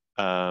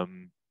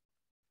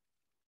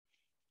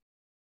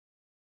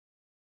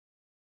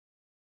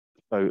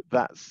 So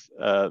that's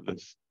the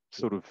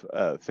sort of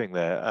thing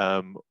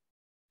there.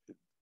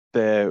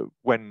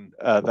 When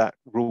that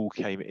rule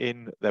came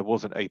in, there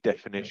wasn't a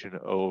definition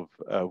of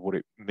what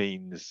it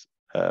means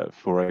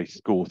for a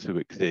score to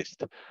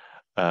exist,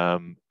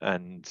 and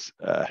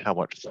how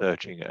much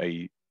searching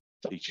a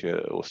teacher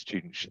or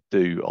student should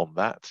do on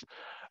that.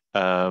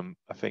 I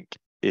think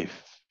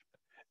if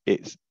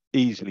it's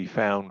easily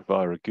found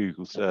via a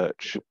Google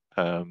search,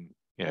 in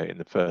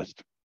the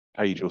first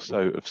page or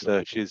so of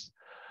searches,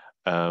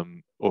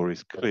 or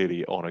is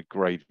clearly on a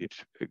graded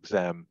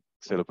exam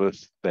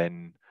syllabus,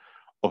 then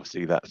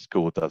obviously that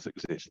score does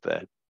exist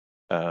there.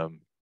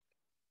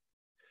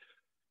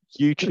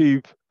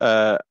 YouTube,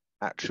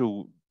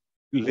 actual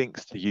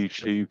links to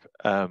YouTube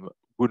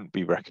wouldn't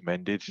be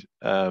recommended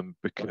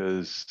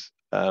because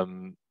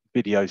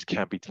videos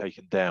can be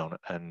taken down,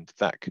 and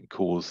that can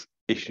cause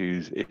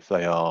issues if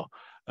they are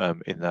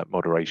in that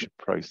moderation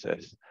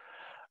process.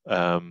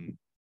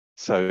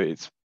 So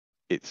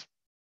it's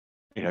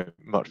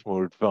much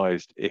more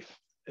advised, if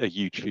a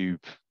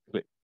YouTube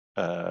clip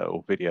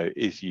or video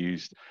is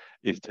used,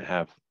 is to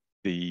have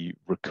the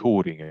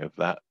recording of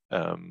that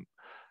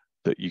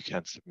that you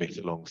can submit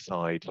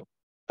alongside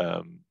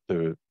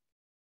the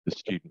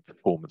student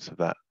performance of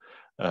that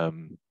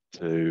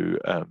to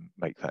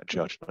make that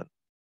judgment.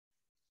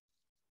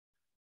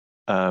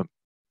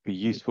 Be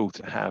useful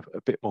to have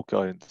a bit more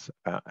guidance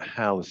about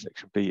how the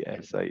Section B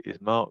essay is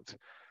marked.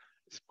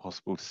 It's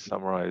possible to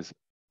summarise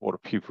what a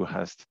pupil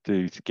has to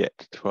do to get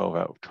to 12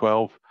 out of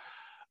 12.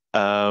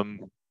 I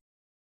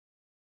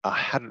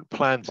hadn't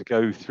planned to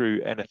go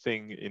through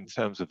anything in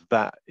terms of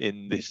that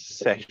in this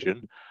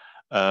session,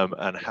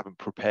 and haven't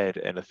prepared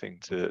anything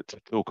to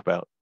talk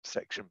about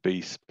Section B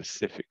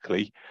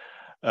specifically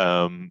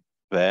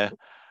there.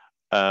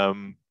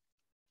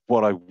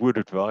 What I would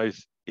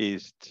advise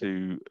is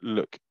to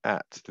look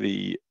at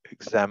the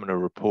examiner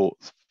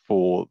reports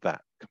for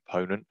that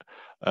component.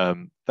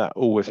 That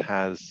always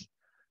has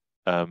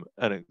an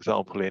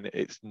example in it.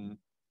 It's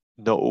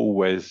not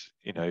always,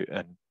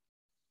 and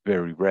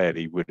very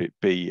rarely would it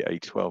be a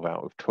 12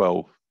 out of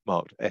 12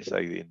 marked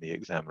essay in the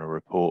examiner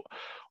report.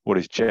 What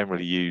is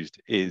generally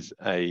used is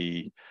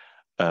another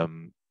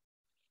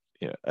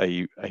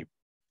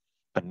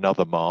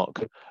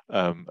mark,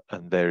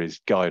 and there is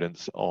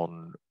guidance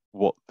on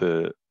what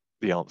the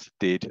answer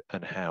did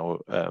and how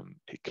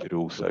it could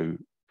also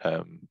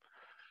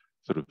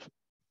sort of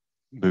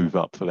move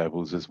up the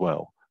levels as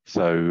well.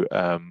 So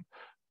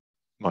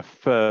my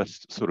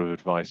first sort of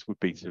advice would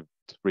be to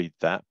read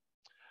that.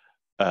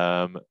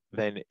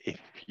 Then if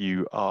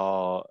you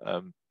are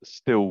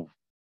still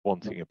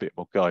wanting a bit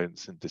more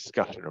guidance and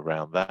discussion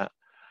around that,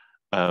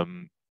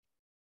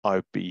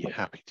 I'd be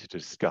happy to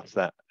discuss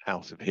that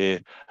out of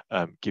here.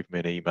 Give me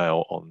an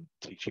email on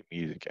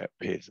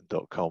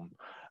teachingmusic@pearson.com,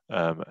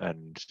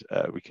 and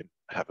we can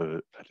have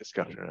a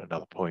discussion at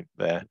another point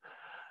there.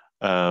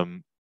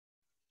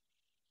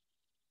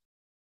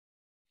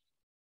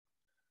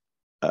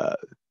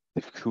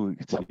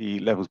 Difficulty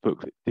levels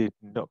booklet did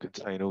not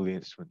contain all the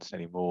instruments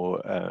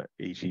anymore,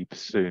 e.g.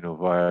 bassoon or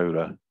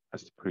viola,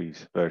 as the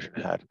previous version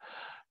had.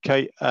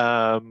 Okay,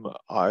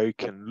 I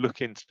can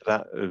look into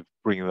that of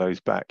bringing those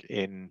back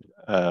in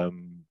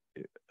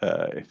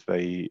if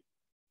they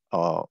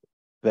are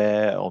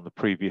there on the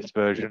previous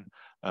version.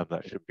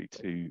 That shouldn't be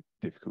too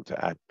difficult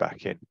to add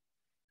back in.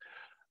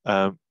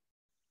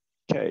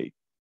 Okay,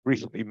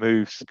 recently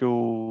moved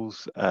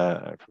schools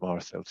from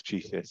RSL to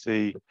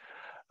GCSE.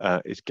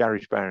 Is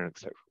GarageBand an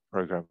acceptable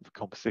program for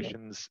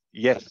compositions?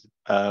 Yes,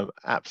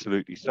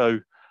 absolutely so.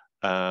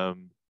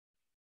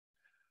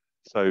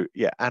 So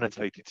yeah,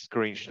 annotated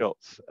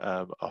screenshots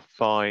are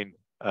fine.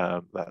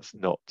 That's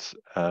not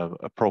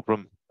a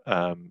problem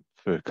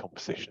for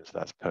compositions.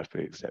 That's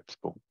perfectly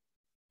acceptable.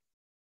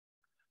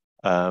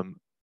 There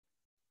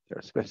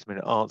are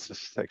specimen answers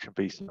for Section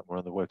B somewhere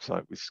on the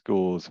website with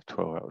scores of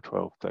 12 out of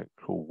 12. Don't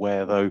recall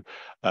where though.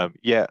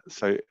 Yeah,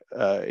 so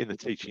in the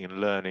teaching and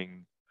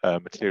learning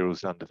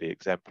materials under the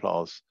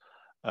exemplars,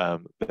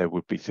 there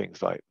would be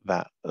things like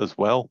that as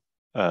well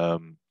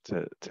to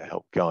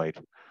help guide.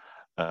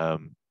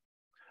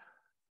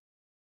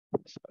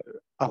 So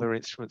other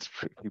instruments,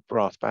 particularly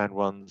brass band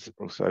ones, are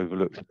also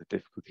overlooked in the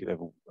difficulty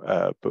level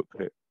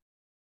booklet.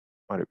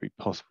 Might it be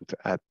possible to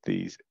add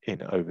these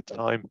in over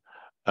time?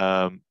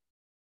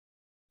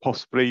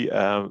 Possibly.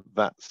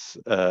 That's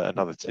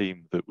another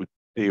team that would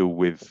deal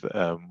with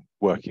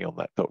working on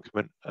that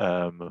document,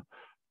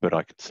 but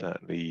I can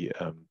certainly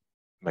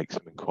make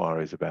some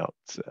inquiries about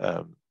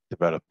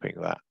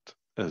developing that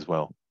as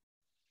well.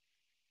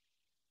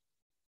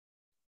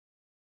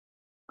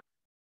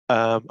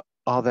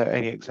 Are there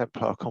any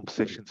exemplar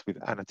compositions with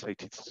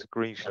annotated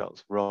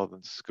screenshots rather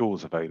than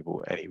scores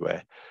available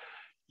anywhere?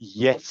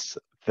 Yes,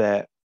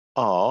 there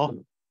are.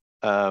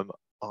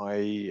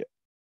 I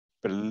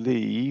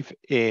believe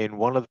in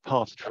one of the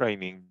past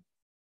training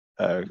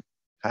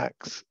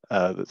packs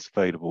that's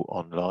available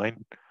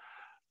online.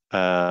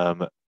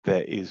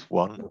 There is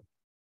one.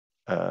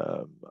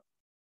 I've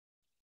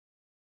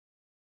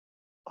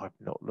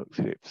not looked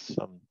at it for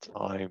some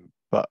time,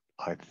 but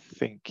I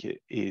think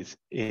it is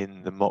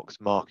in the MOX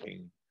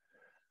marking,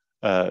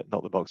 not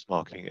the MOX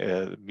marking,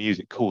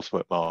 music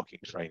coursework marking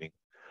training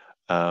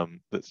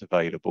that's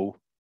available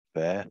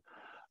there.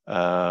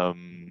 There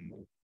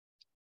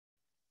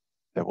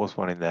was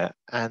one in there.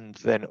 And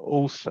then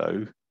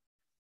also,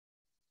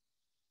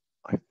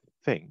 I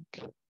think,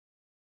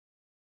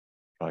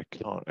 I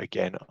can't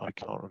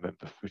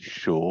remember for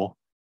sure.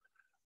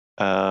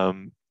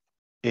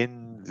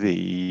 In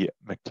the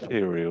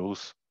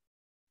materials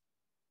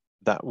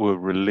that were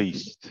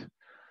released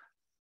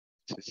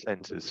to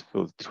centres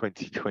for the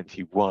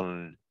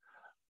 2021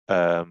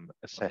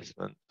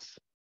 assessments,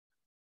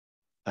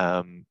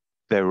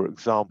 there were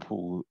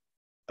example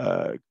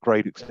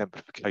grade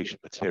exemplification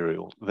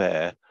material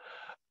there,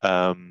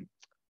 and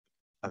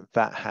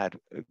that had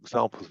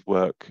examples of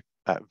work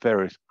at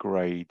various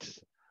grades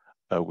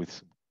with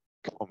some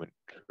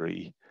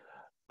commentary.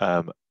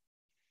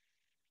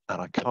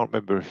 And I can't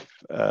remember if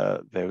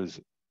there was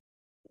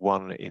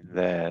one in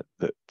there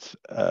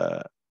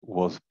that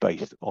was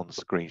based on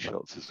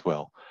screenshots as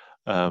well.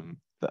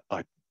 That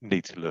I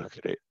need to look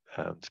at it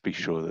to be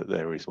sure that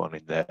there is one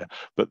in there.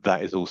 But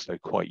that is also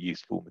quite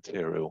useful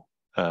material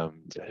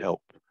to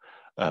help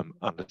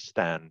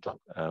understand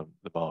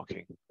the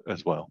marking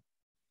as well.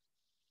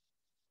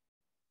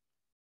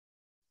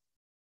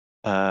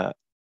 Any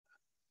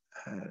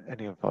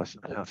advice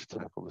on how to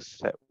tackle the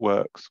set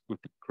works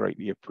would be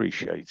greatly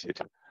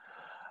appreciated.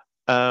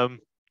 Again,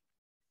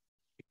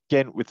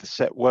 with the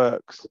set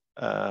works,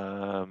 there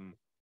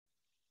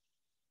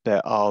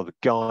are the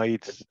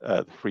guides,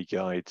 the free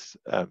guides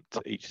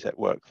to each set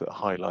work that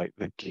highlight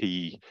the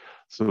key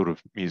sort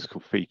of musical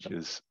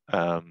features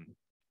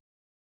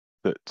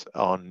that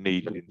are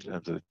needed in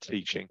terms of the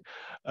teaching.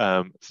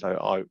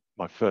 So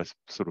my first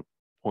sort of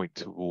point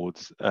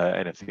towards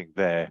anything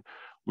there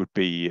would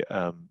be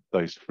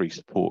those free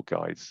support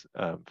guides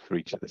for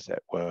each of the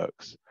set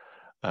works.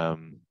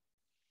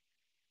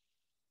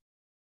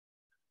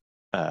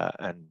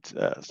 And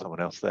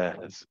someone else there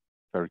has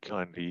very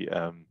kindly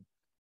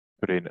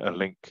put in a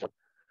link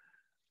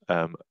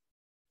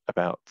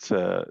about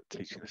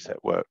teaching the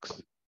set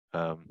works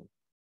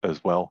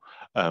as well,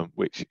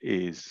 which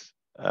is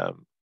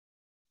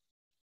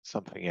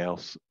something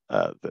else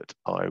that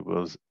I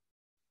was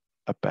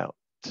about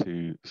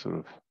to sort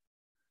of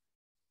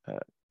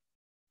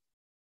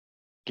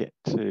get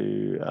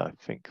to. I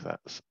think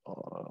that's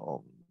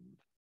on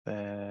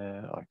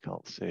there. I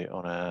can't see it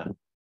on our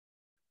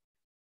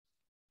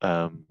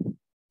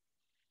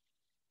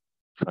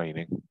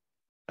training,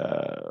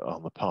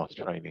 on the past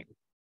training.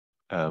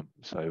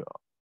 So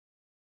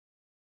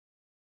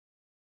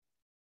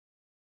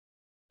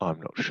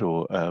I'm not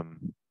sure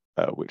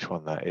which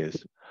one that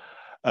is.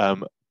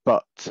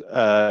 But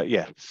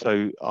yeah,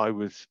 so I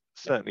would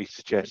certainly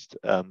suggest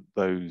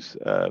those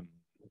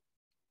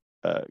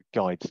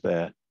guides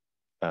there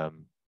to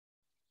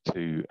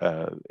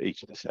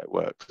each of the set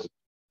works.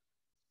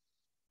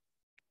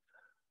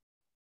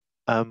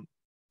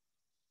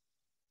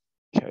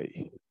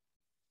 Okay.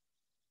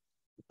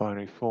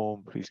 Binary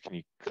form, please can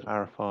you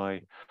clarify?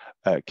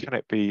 Can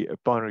it be a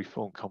binary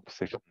form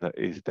composition that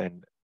is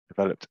then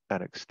developed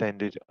and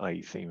extended,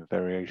 i.e. theme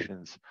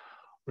variations,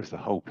 or is the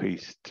whole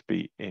piece to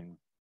be in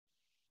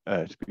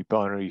to be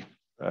binary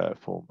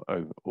form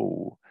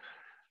overall?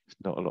 There's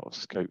not a lot of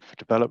scope for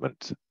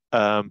development.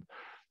 There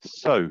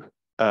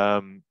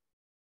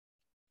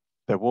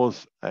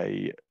was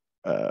a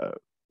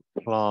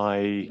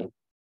reply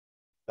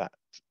that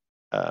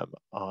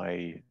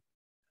I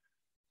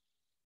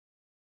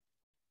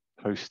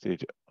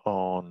posted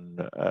on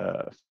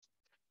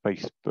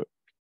Facebook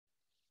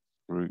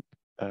group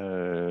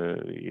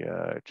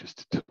earlier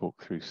just to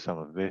talk through some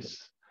of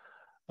this,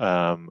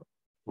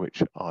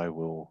 which I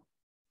will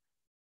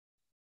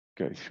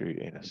go through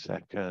in a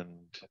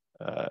second.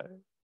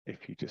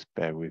 If you just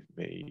bear with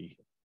me.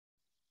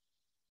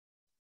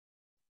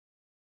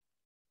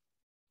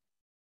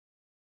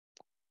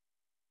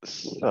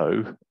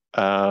 So,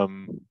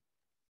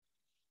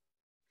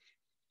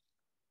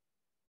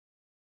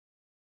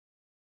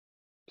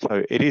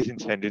 so it is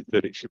intended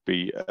that it should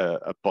be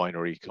a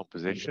binary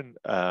composition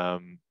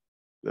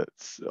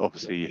that's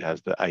obviously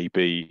has the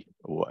AB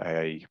or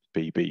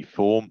AABB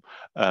form,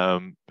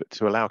 but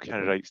to allow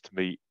candidates to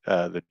meet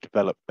the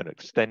develop and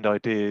extend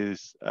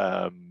ideas,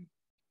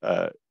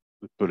 the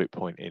bullet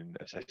point in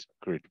assessment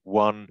grid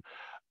 1,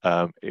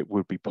 it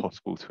would be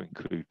possible to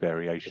include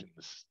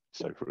variations.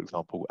 So for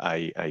example,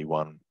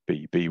 A1,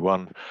 B,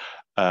 B1,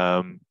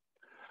 and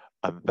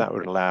that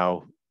would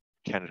allow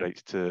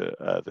candidates to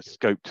the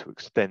scope to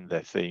extend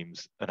their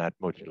themes and add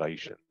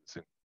modulations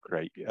and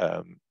create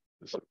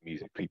sort of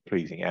musically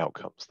pleasing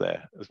outcomes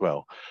there as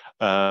well.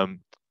 And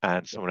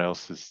someone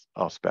else has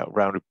asked about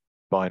rounded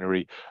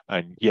binary,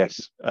 and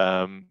yes,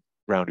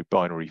 rounded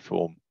binary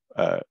form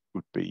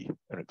would be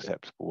an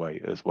acceptable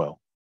way as well.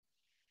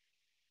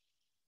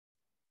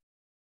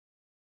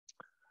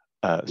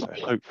 So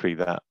hopefully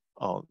that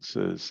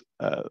answers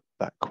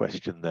that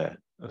question there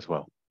as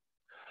well.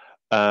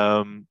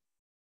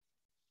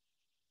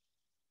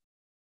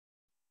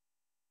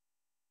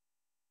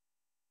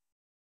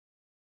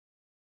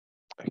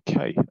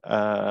 Okay,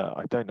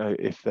 I don't know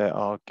if there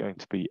are going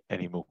to be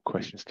any more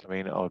questions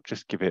coming in. I'll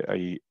just give it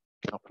a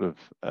couple of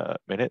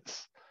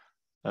minutes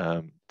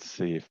to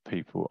see if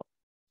people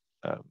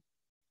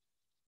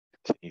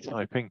continue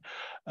typing.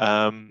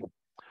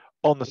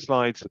 On the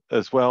slides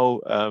as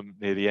well,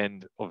 near the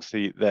end,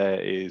 obviously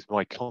there is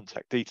my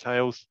contact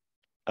details.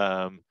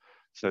 So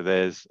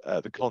there's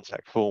the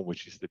contact form,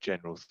 which is the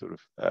general sort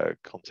of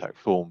contact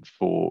form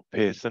for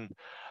Pearson.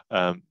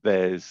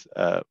 There's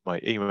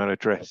my email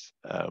address,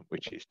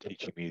 which is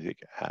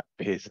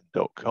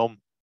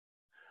teachingmusic@pearson.com.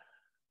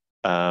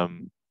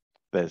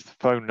 There's the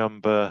phone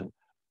number.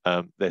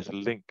 There's a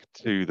link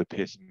to the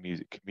Pearson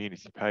Music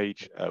community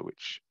page,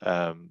 which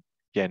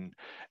again,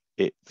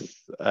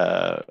 it's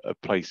a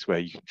place where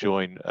you can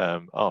join,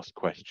 ask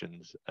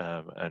questions,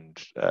 and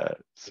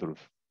sort of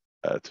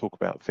talk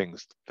about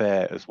things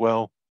there as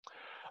well.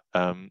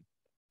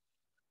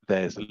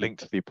 There's a link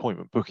to the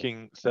appointment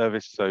booking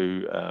service.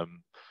 So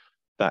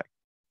that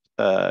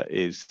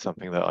is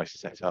something that I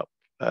set up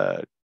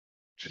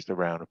just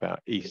around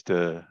about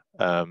Easter,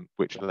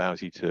 which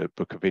allows you to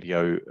book a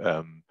video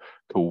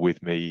call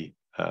with me.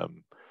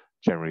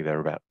 Generally, they're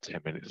about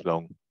 10 minutes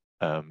long,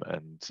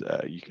 and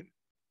you can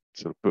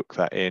sort of book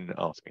that in,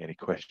 ask me any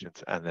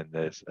questions, and then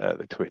there's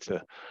the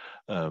Twitter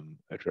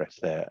address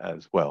there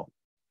as well.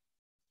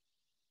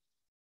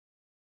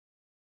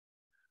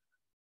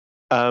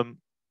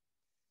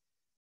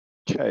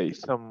 Okay,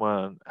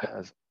 someone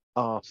has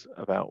asked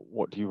about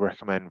what do you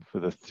recommend for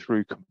the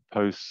through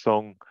composed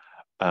song?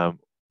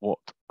 What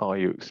are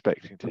you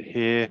expecting to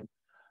hear?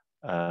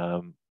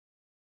 I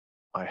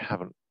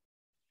haven't,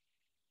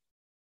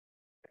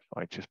 if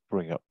I just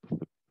bring up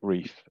the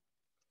brief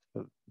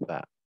for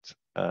that.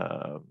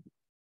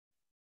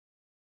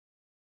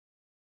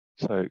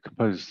 So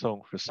compose a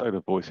song for a solo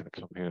voice and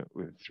accompaniment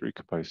with through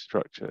composed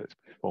structure. It's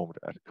performed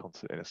at a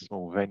concert in a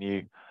small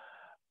venue.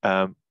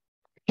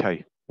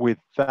 Okay, with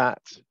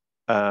that,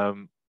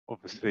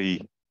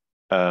 obviously,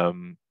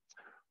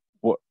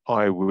 what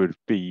I would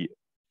be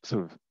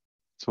sort of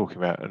talking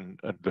about and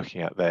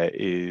looking at there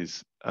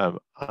is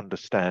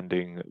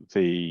understanding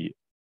the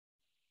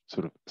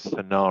sort of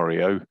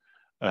scenario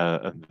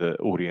and the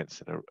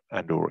audience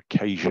and or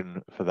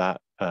occasion for that.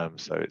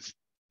 So it's,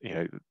 you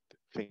know,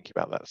 thinking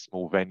about that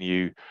small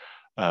venue.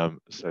 So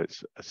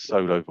it's a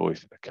solo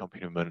voice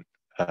accompaniment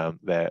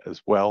there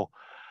as well.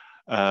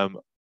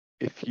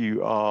 If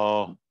you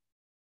are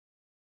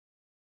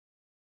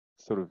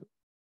sort of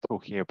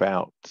talking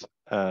about,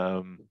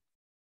 I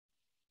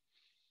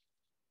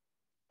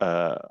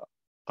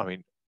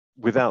mean,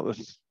 without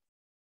this,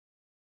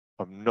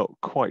 I'm not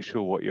quite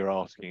sure what you're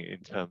asking in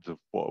terms of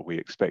what are we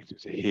expected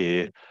to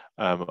hear.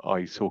 Are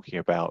you talking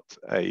about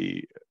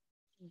the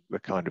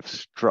kind of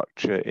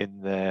structure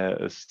in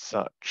there as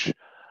such?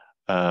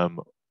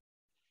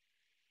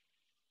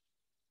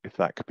 If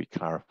that could be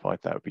clarified,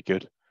 that would be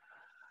good.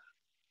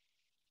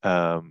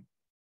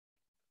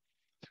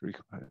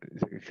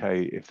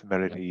 Okay, if the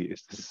melody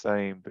is the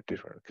same but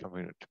different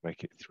accompaniment to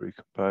make it through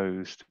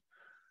composed.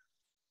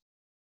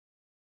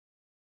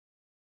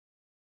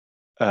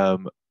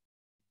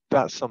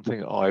 That's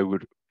something I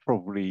would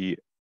probably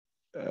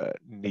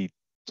need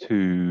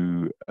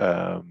to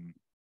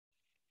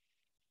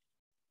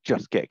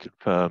just get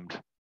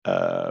confirmed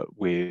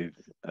with.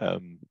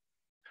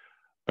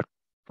 I'd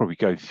probably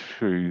go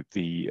through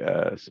the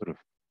sort of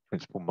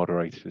principal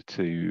moderator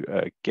to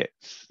get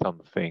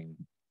something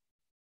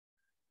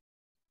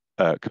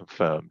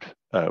confirmed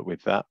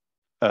with that.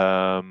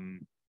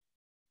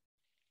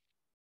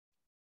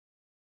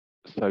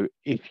 So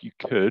if you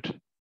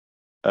could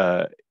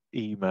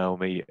email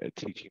me at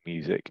Teaching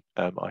Music,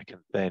 I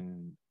can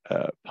then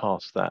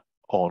pass that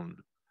on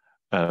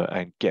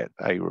and get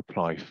a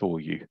reply for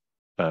you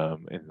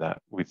in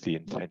that, with the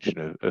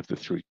intention of the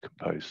through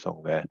composed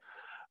song there.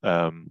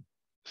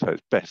 So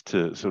it's best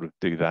to sort of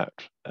do that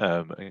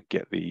and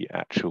get the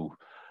actual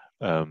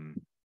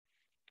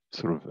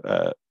sort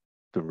of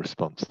the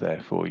response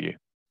there for you.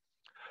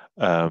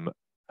 And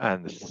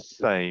the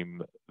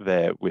same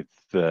there with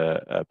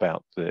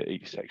about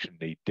each section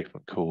need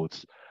different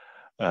chords,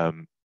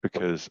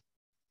 because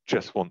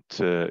just want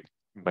to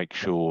make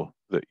sure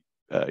that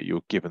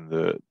you're given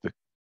the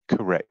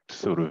correct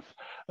sort of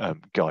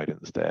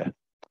guidance there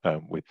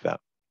with that.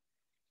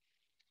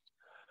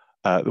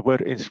 The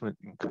word instrument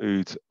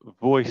includes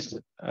voice.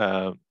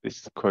 This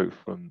is a quote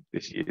from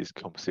this year's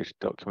composition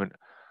document.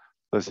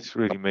 Does this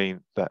really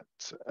mean that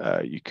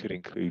you could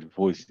include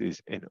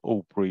voices in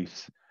all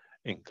briefs,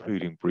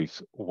 including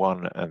briefs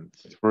 1 and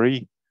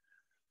 3?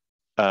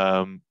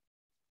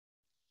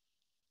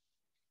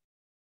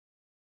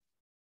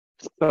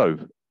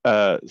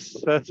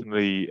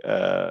 Certainly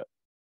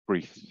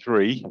brief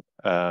 3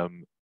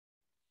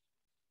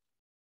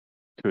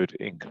 could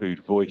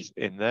include voice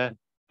in there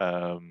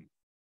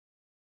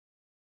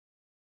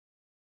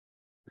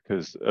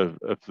because of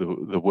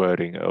the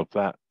wording of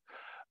that.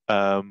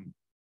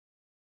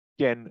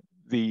 Again,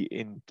 the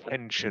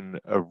intention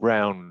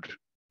around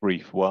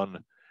brief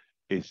 1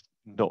 is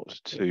not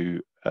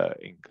to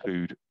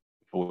include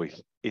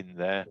voice in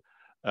there,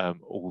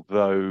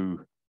 although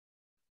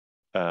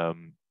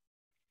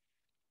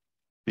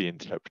the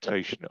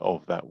interpretation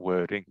of that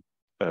wording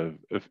of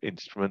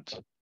instrument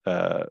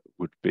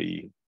would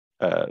be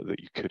that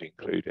you could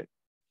include it.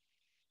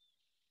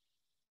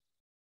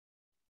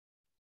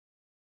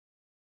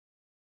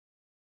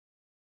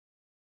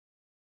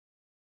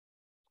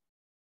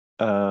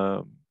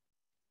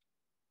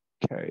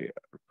 Okay,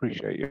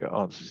 appreciate your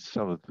answers to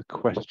some of the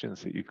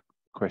questions that you've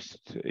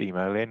requested to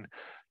email in.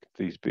 Could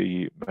these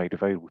be made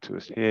available to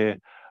us here?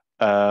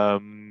 I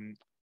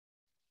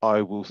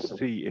will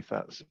see if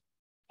that's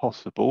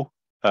possible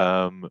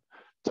to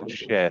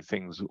share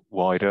things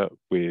wider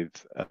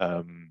with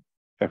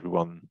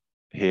everyone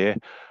here.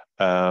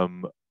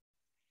 Obviously,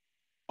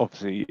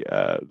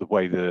 the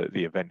way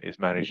the event is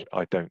managed,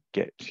 I don't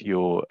get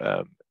your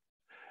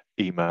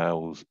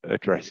emails,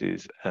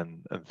 addresses,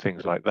 and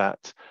things like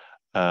that.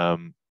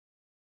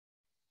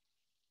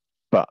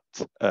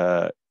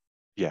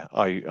 Yeah,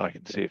 I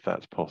can see if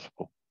that's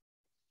possible.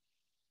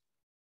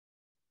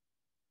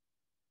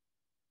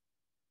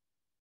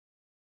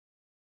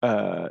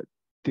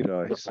 Did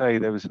I say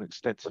there was an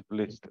extensive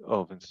list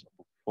of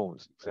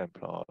performance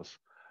exemplars?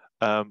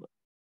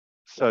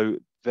 So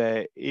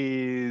there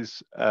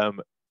is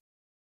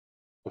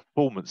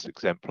performance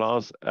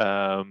exemplars.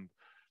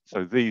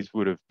 So these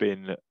would have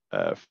been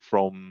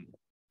from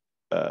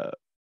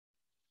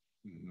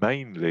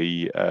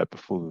mainly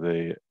before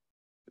the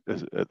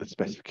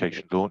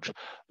specification launch.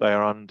 They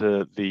are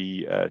under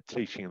the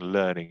teaching and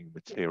learning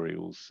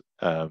materials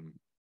tab.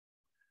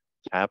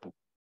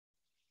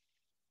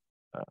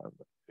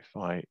 If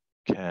I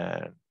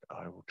can,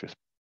 I will just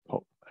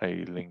pop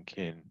a link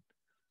in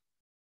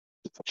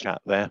the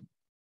chat there.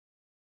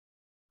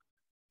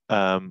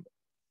 So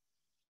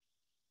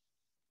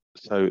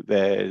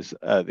there's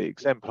the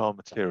exemplar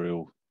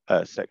material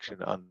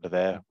section under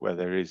there where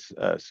there is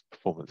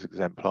performance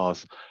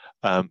exemplars,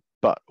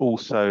 but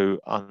also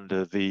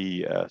under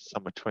the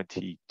summer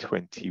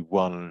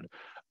 2021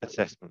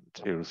 assessment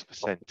materials for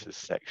centres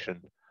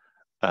section,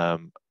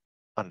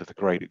 under the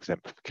grade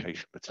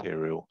exemplification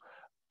material,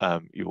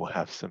 you will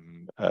have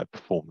some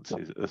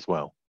performances as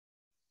well.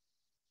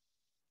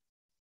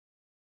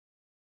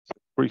 So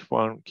brief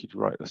 1, could you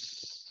write a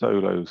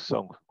solo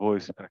song for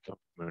voice and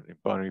accompaniment in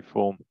binary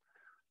form?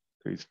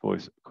 Please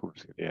voice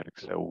according to the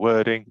Edexcel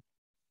wording.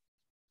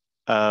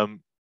 In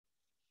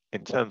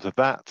terms of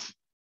that,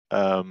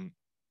 sorry,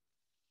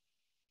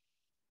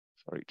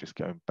 just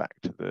going back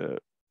to the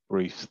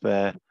briefs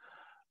there.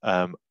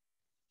 The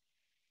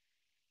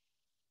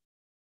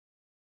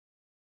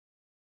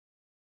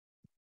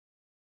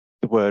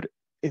word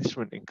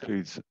instrument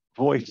includes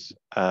voice,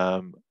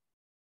 and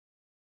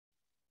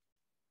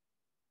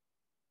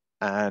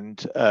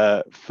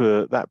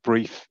for that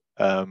brief,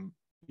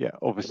 yeah,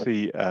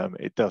 obviously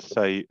it does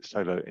say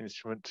solo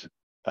instrument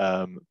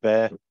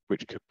there,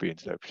 which could be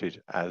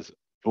interpreted as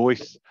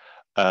voice.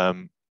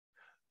 That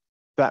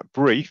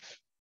brief,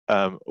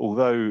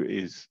 although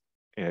is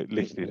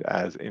listed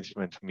as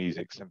instrumental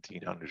music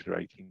 1700 or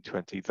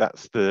 1820,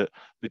 that's the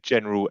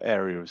general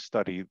area of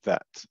study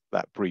that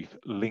that brief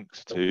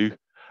links to,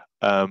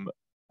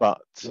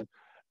 but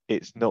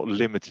it's not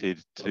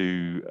limited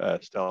to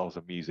styles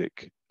of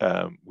music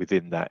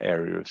within that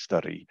area of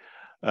study,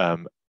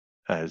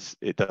 as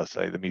it does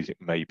say the music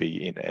may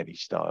be in any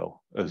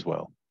style as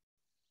well.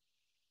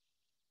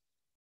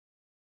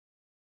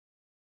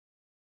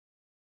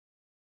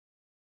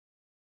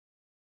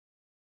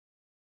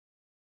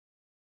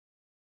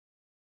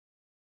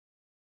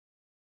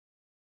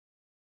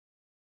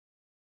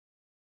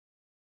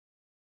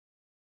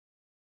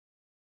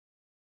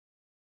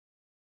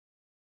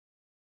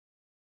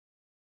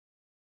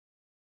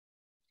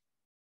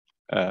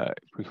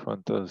 Brief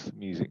 1, does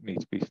music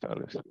need to be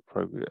stylistic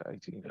appropriate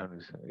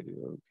 1800s?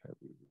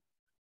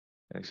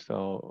 Any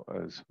style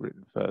as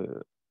written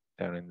further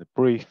down in the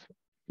brief?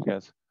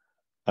 Yes.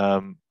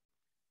 So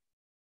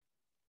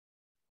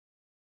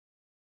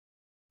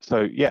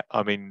yeah,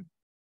 I mean,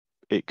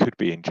 it could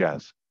be in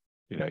jazz.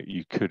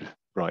 You could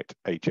write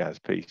a jazz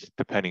piece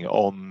depending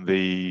on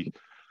the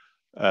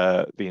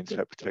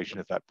interpretation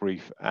of that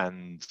brief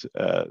and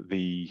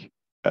the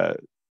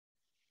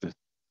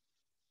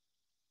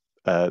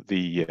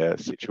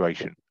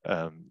situation,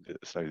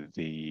 so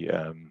the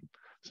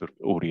sort of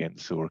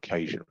audience or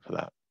occasion for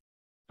that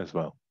as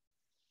well.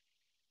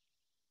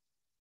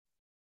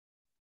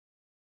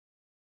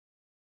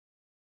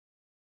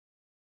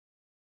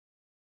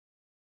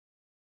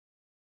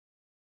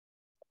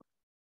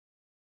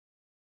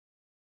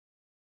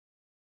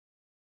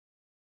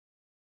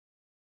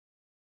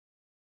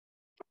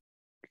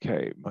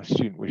 Okay, my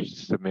student wishes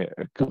to submit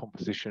a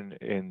composition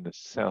in the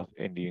South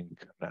Indian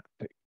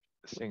Carnatic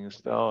singing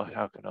style.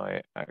 How can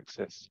I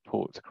access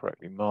support to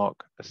correctly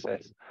mark,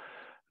 assess,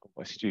 and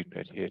my student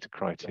adhere to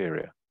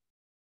criteria?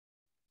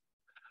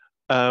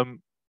 I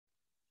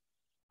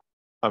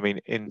mean,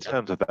 in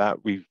terms of that,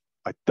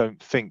 I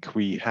don't think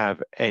we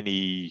have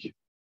any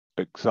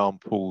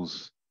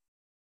examples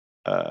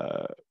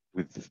in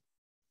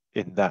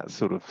that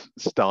sort of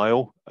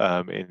style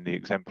in the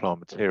exemplar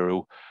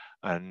material,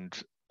 and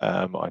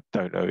I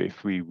don't know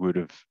if we would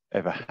have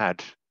ever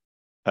had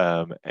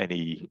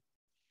any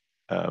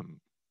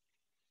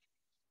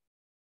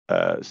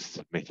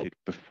submitted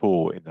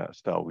before in that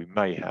style. We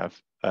may have,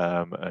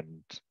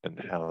 and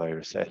how they're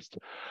assessed.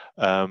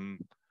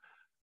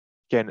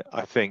 Again,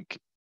 I think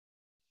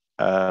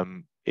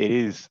it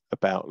is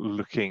about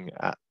looking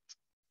at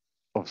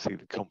obviously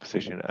the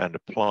composition and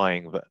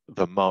applying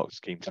the mark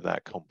scheme to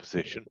that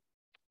composition,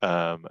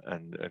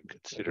 and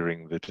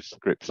considering the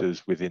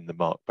descriptors within the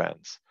mark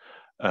bands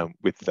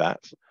with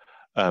that,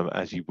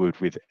 as you would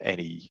with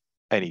any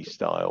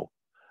style,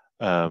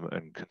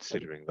 and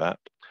considering that.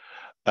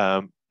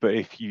 But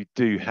if you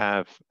do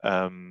have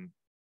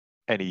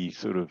any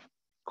sort of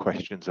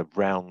questions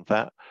around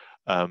that,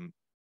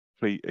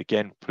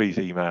 please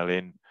email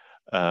in,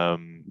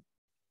 and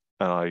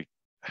I'm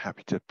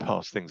happy to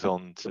pass things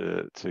on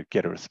to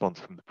get a response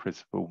from the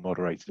principal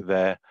moderator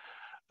there,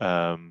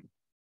 to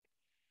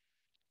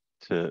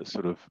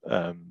sort of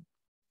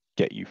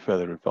get you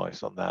further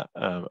advice on that,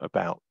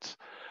 about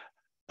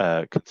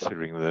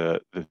considering the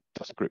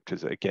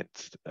descriptors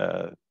against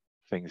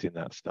things in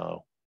that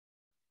style.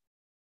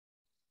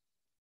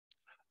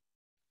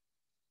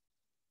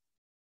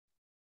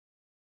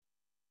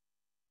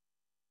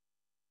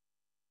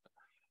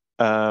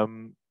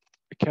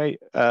 Okay,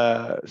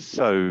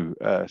 so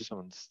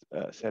someone's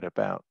said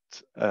about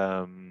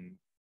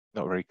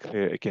not very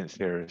clear against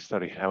the area of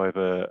study.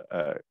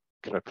 However,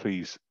 could I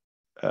please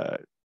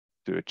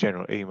do a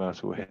general email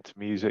to head to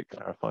music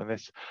clarifying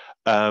this?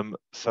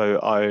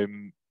 So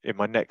I'm in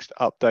my next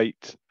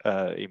update,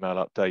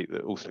 email update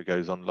that also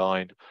goes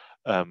online.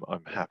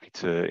 I'm happy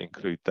to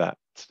include that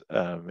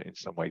in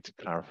some way to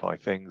clarify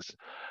things.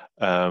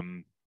 So,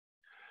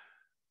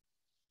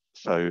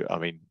 I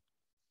mean,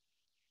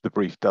 the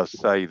brief does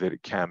say that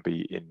it can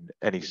be in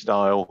any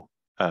style,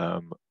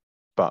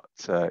 but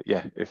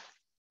yeah, if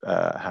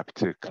happy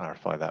to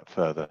clarify that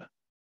further.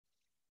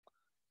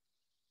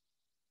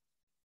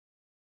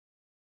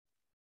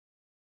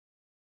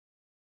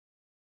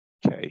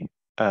 Okay,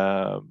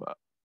 I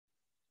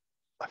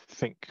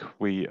think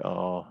we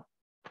are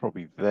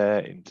probably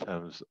there in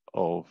terms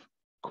of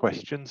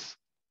questions,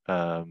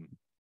 and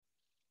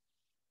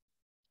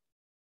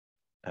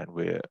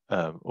we're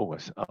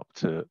almost up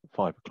to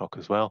 5 o'clock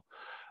as well.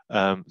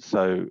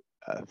 So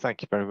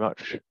thank you very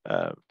much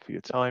for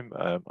your time.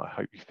 I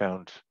hope you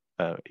found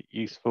it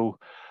useful.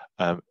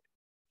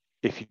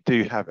 If you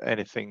do have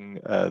anything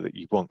that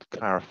you want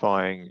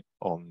clarifying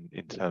on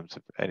in terms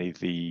of any of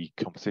the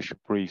composition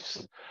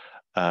briefs,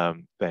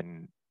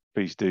 then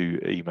please do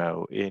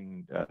email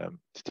in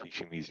to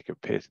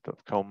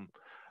teachingmusic@pearson.com,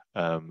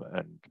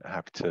 and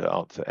happy to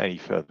answer any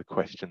further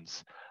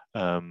questions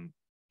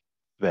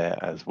there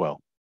as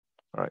well.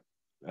 All right,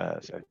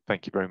 so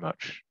thank you very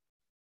much.